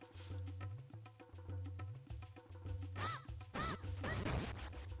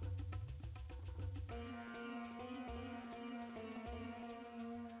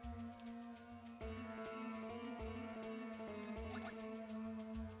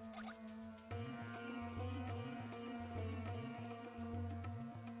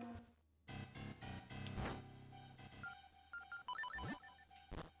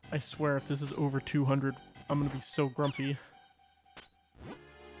 I swear if this is over 200, I'm gonna be so grumpy.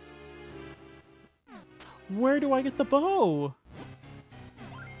 Where do I get the bow?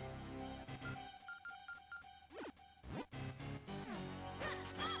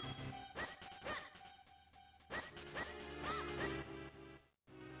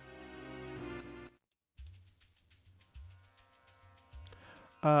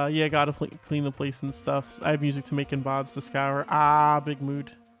 Yeah, gotta clean the place and stuff. I have music to make in VODs to scour. Ah, big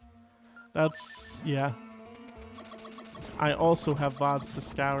mood. That's, yeah. I also have VODs to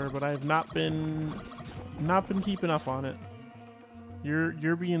scour, but I have not been keeping up on it.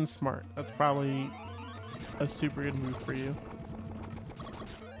 You're being smart. That's probably a super good move for you.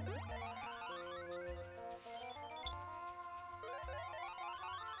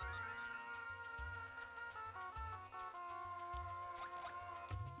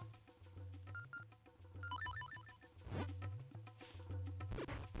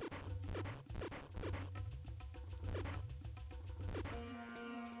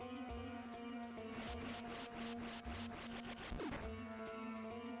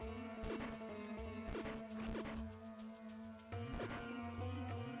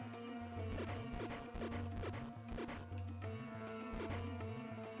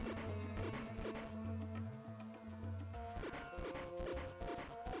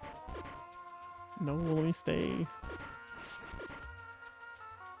 No, let me stay.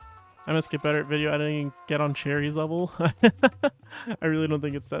 I must get better at video editing and get on Cherry's level. I really don't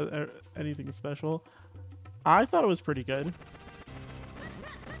think it's anything special. I thought it was pretty good.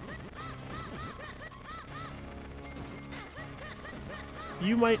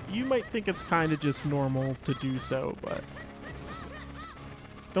 You might think it's kind of just normal to do so, but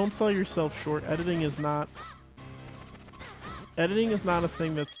don't sell yourself short. Editing is not a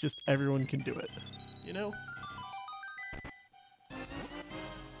thing that's just everyone can do it, you know?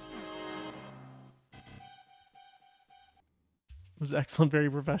 It was excellent, very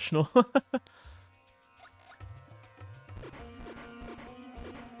professional.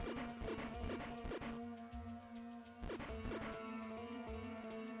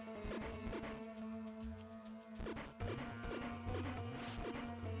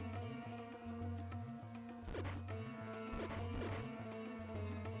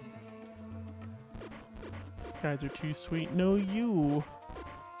 Guys are too sweet. No, you.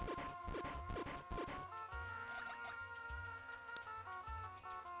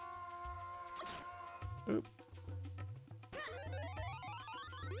 Oop.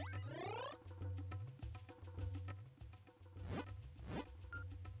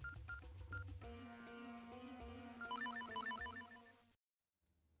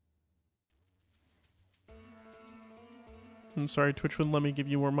 I'm sorry, Twitch wouldn't let me give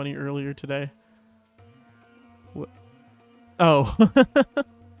you more money earlier today. What? Oh.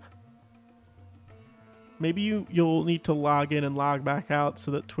 Maybe you'll need to log in and log back out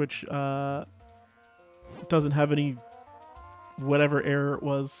so that Twitch doesn't have any whatever error it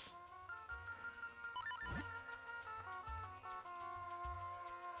was.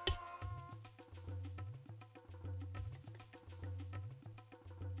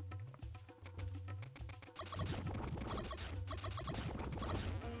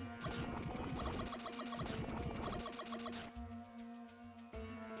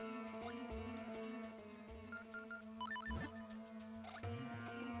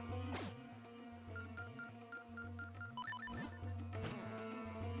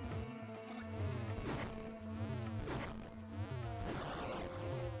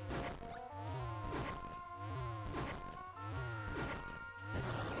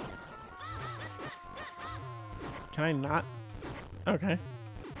 Can I not? Okay.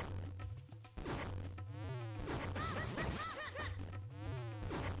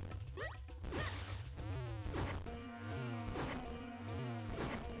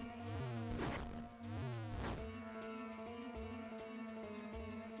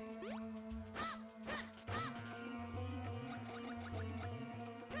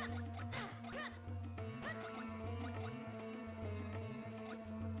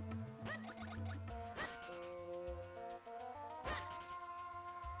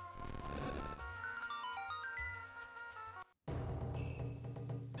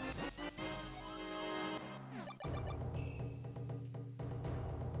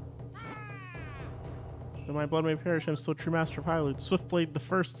 Though my blood may perish, I'm still true master of Hyrule. Swiftblade the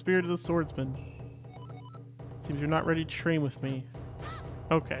first, spirit of the swordsman. Seems you're not ready to train with me.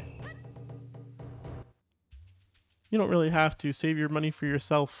 Okay. You don't really have to. Save your money for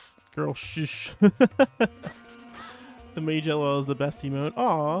yourself, girl. Shush. The Mage LOL is the best emote.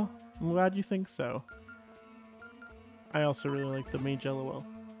 Aw, I'm glad you think so. I also really like the Mage LOL.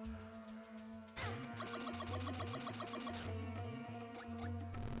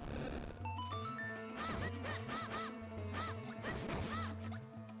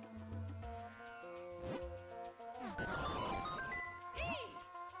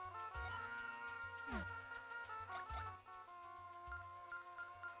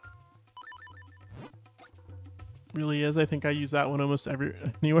 Really is. I think I use that one almost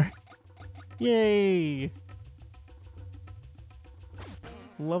anywhere. Yay!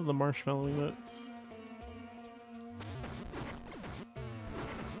 Love the marshmallow emotes.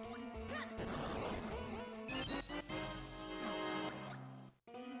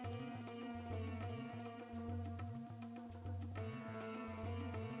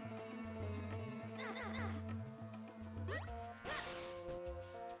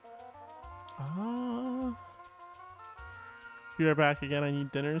 We are back again. I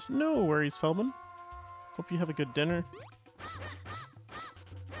need dinners. No worries, Feldman. Hope you have a good dinner.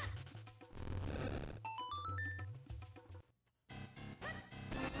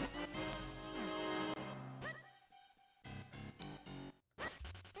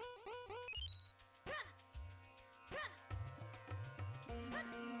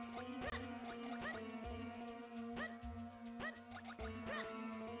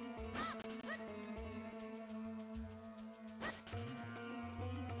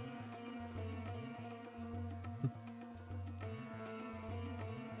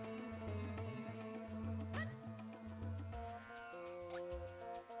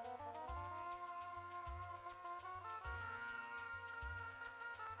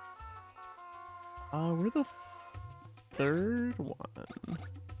 We're the third one.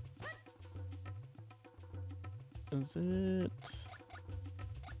 Is it?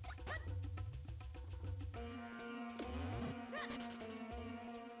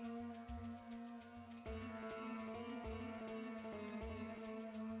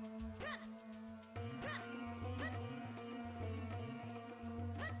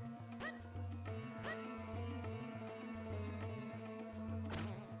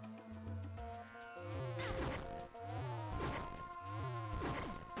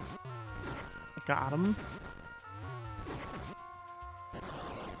 Got him.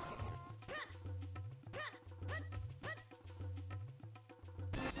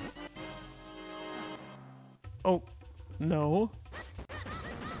 Oh, no.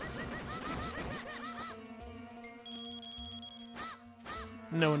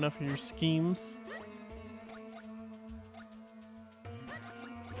 Know enough of your schemes.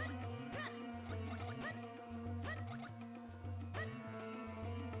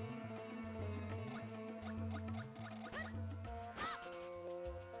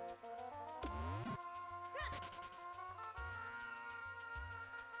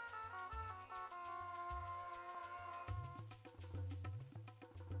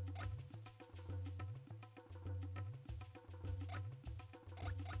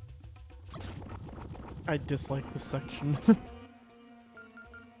 I dislike this section.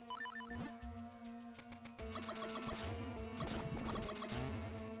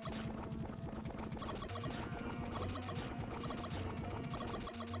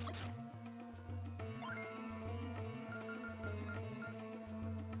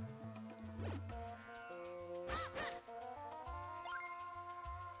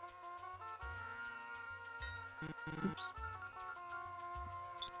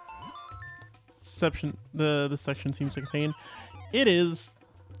 The section seems like a pain. It is,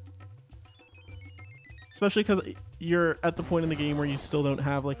 especially because you're at the point in the game where you still don't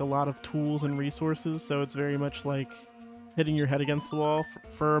have like a lot of tools and resources, so it's very much like hitting your head against the wall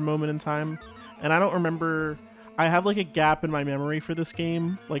for a moment in time. And I don't remember, I have like a gap in my memory for this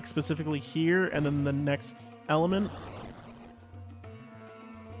game, like specifically here and then the next element,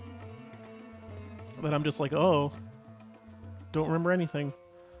 that I'm just like, oh, don't remember anything.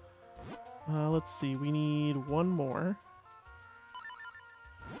 Let's see, we need one more.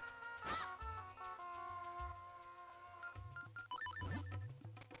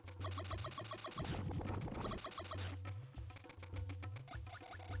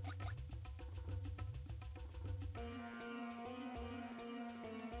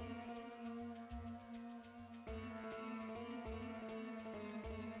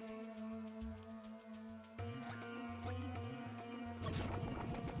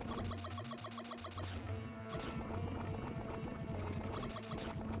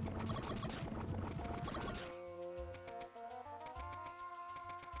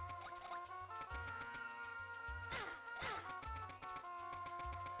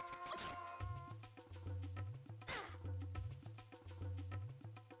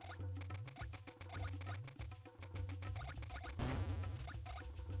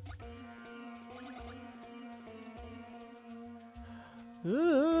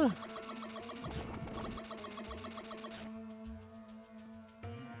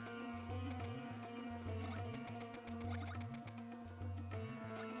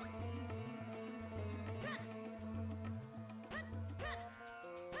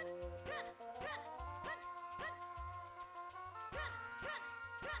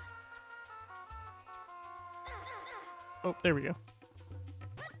 Oh, there we go.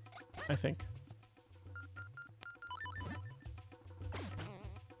 I think.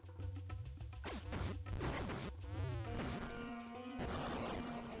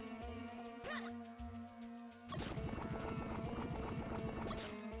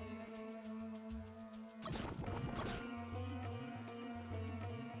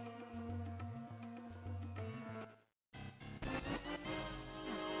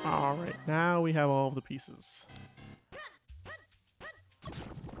 All right, now we have all of the pieces.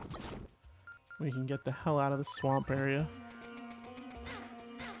 We can get the hell out of the swamp area.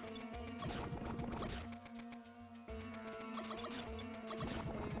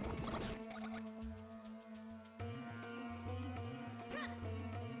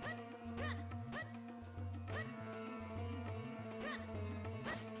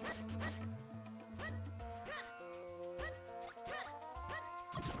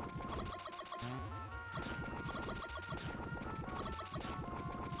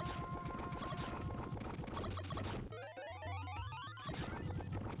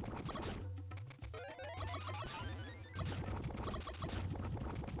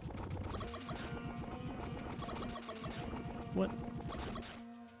 What?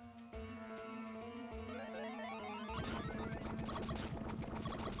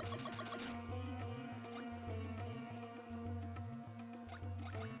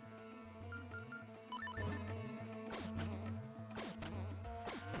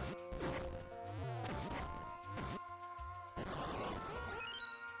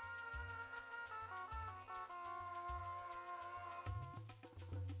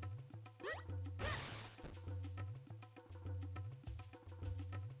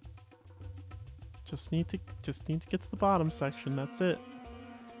 Just need to get to the bottom section. That's it.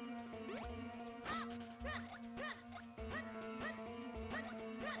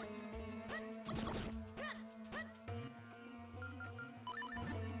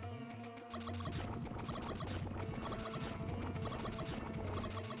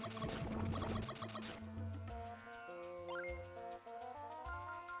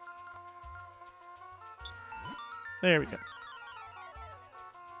 There we go.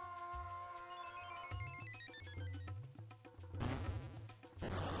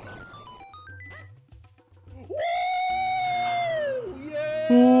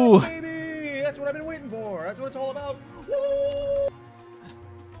 Ooh. Baby! That's what I've been waiting for. That's what it's all about. Woo!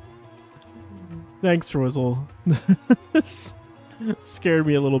 Thanks, Rozel. It's scared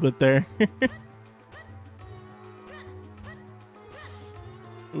me a little bit there.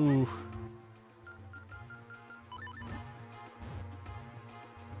 Ooh.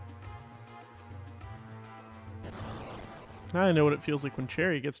 Now I know what it feels like when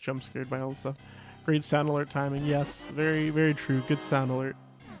Cherry gets jump scared by all this stuff. Great sound alert timing. Yes, very, very true. Good sound alert.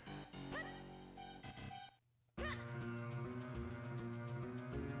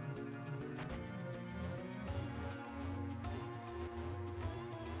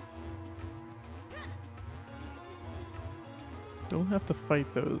 Don't have to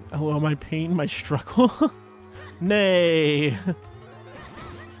fight those. Hello, my pain, my struggle. Nay.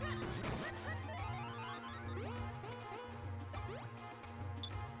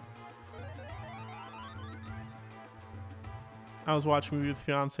 I was watching a movie with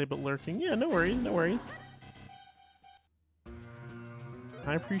fiance, but lurking. Yeah, no worries, no worries.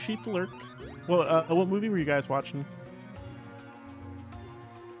 I appreciate the lurk. Well, what movie were you guys watching?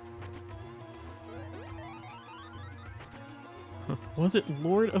 Was it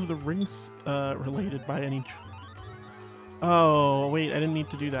Lord of the Rings related by any... Oh, wait, I didn't need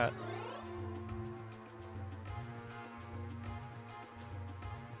to do that.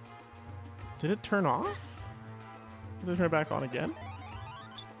 Did it turn off? Did it turn it back on again?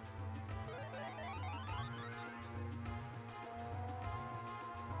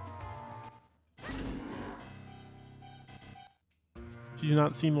 Did you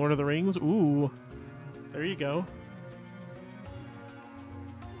not seen Lord of the Rings? Ooh. There you go.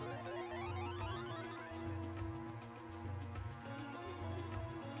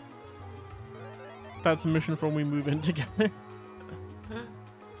 That's a mission for when we move in together.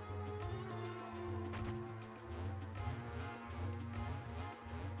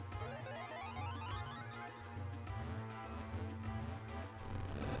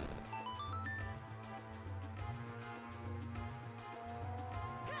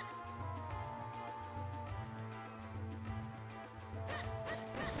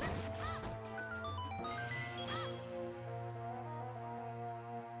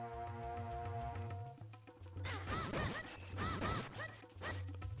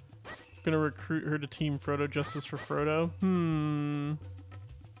 Gonna recruit her to Team Frodo. Justice for Frodo.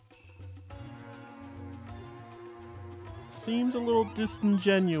 Seems a little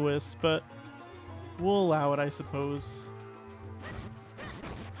disingenuous, but we'll allow it, I suppose.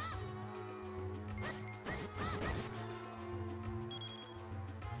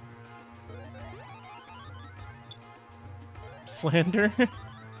 Slander?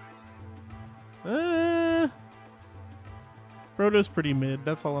 Frodo's pretty mid,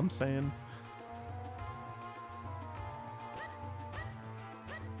 that's all I'm saying.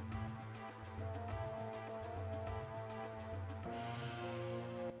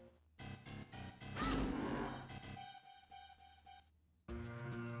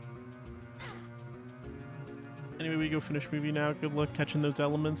 Anyway, we go finish movie now. Good luck catching those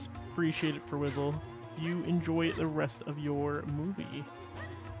elements. Appreciate it, for Whizzle. You enjoy the rest of your movie.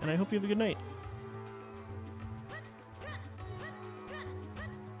 And I hope you have a good night.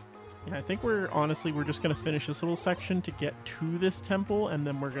 Yeah, I think we're just going to finish this little section to get to this temple, and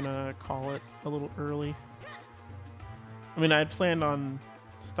then we're going to call it a little early. I mean, I had planned on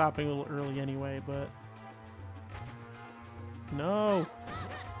stopping a little early anyway, but... No!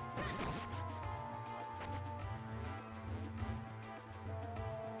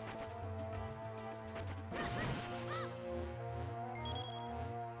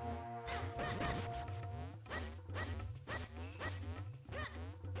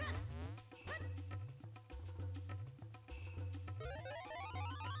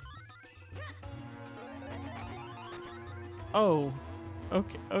 Oh,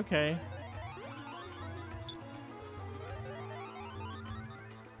 okay, okay.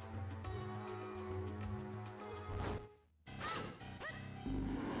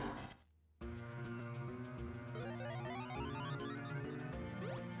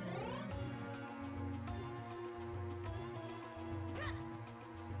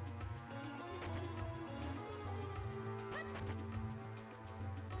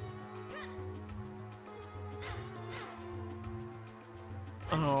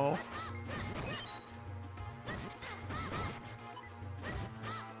 Oh.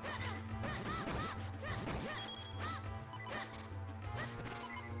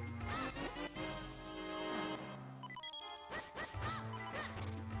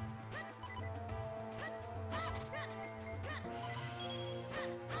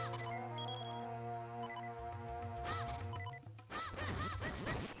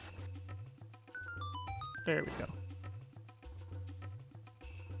 There we go.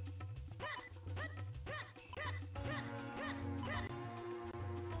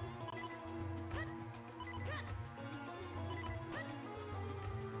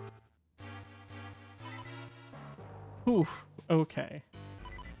 Oof. Okay.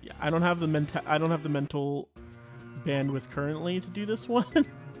 Yeah, I don't have the mental bandwidth currently to do this one.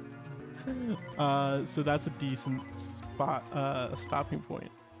 So that's a decent spot, stopping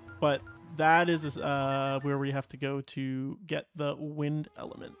point. But that is where we have to go to get the wind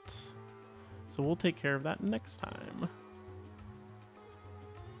element. So we'll take care of that next time.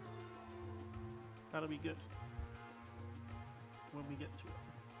 That'll be good when we get to it.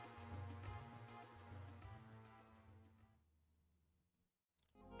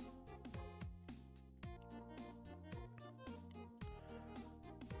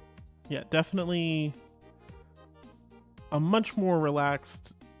 Yeah, definitely a much more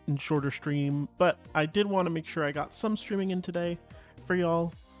relaxed and shorter stream, but I did want to make sure I got some streaming in today for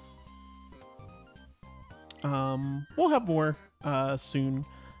y'all. We'll have more soon.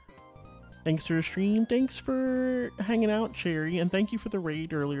 Thanks for the stream. Thanks for hanging out, Cherry, and thank you for the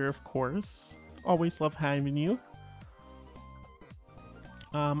raid earlier, of course. Always love having you.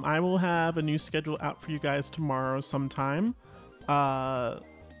 I will have a new schedule out for you guys tomorrow sometime. We'll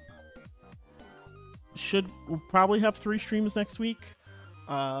probably have 3 streams next week,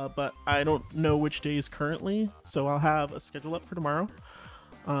 but I don't know which days currently, so I'll have a schedule up for tomorrow.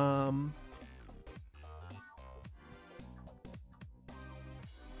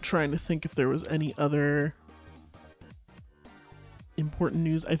 Trying to think if there was any other important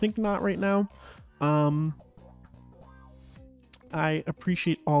news. I think not right now. I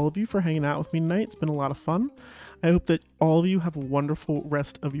appreciate all of you for hanging out with me tonight. It's been a lot of fun. I hope that all of you have a wonderful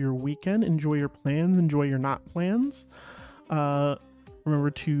rest of your weekend. Enjoy your plans, enjoy your not plans.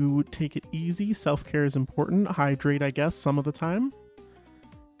 Remember to take it easy. Self-care is important. Hydrate, I guess, some of the time.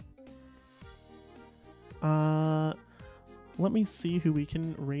 Let me see who we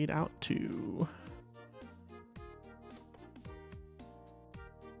can raid out to.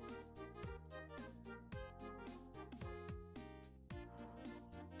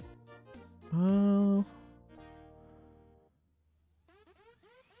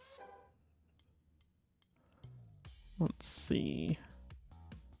 Let's see.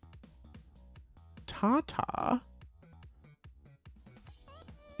 Tata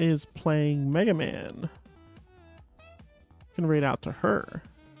is playing Mega Man. Can raid out to her.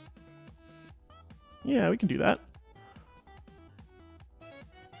 Yeah, we can do that.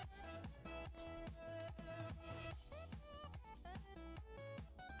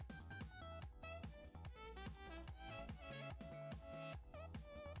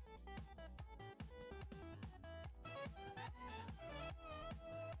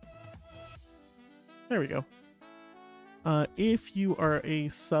 There we go. If you are a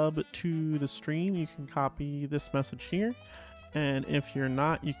sub to the stream, you can copy this message here. And if you're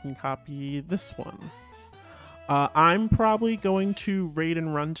not, you can copy this one. I'm probably going to raid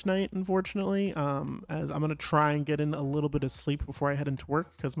and run tonight, unfortunately, as I'm going to try and get in a little bit of sleep before I head into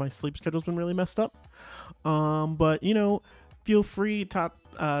work because my sleep schedule's been really messed up. But, you know, feel free.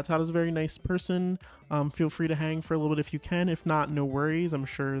 Tata's a very nice person. Feel free to hang for a little bit if you can. If not, no worries. I'm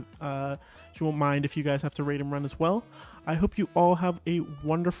sure she won't mind if you guys have to raid and run as well. I hope you all have a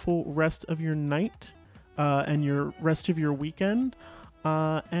wonderful rest of your night and your rest of your weekend.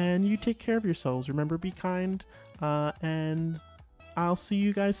 And you take care of yourselves. Remember, be kind. And I'll see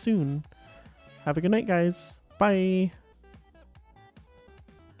you guys soon. Have a good night, guys. Bye.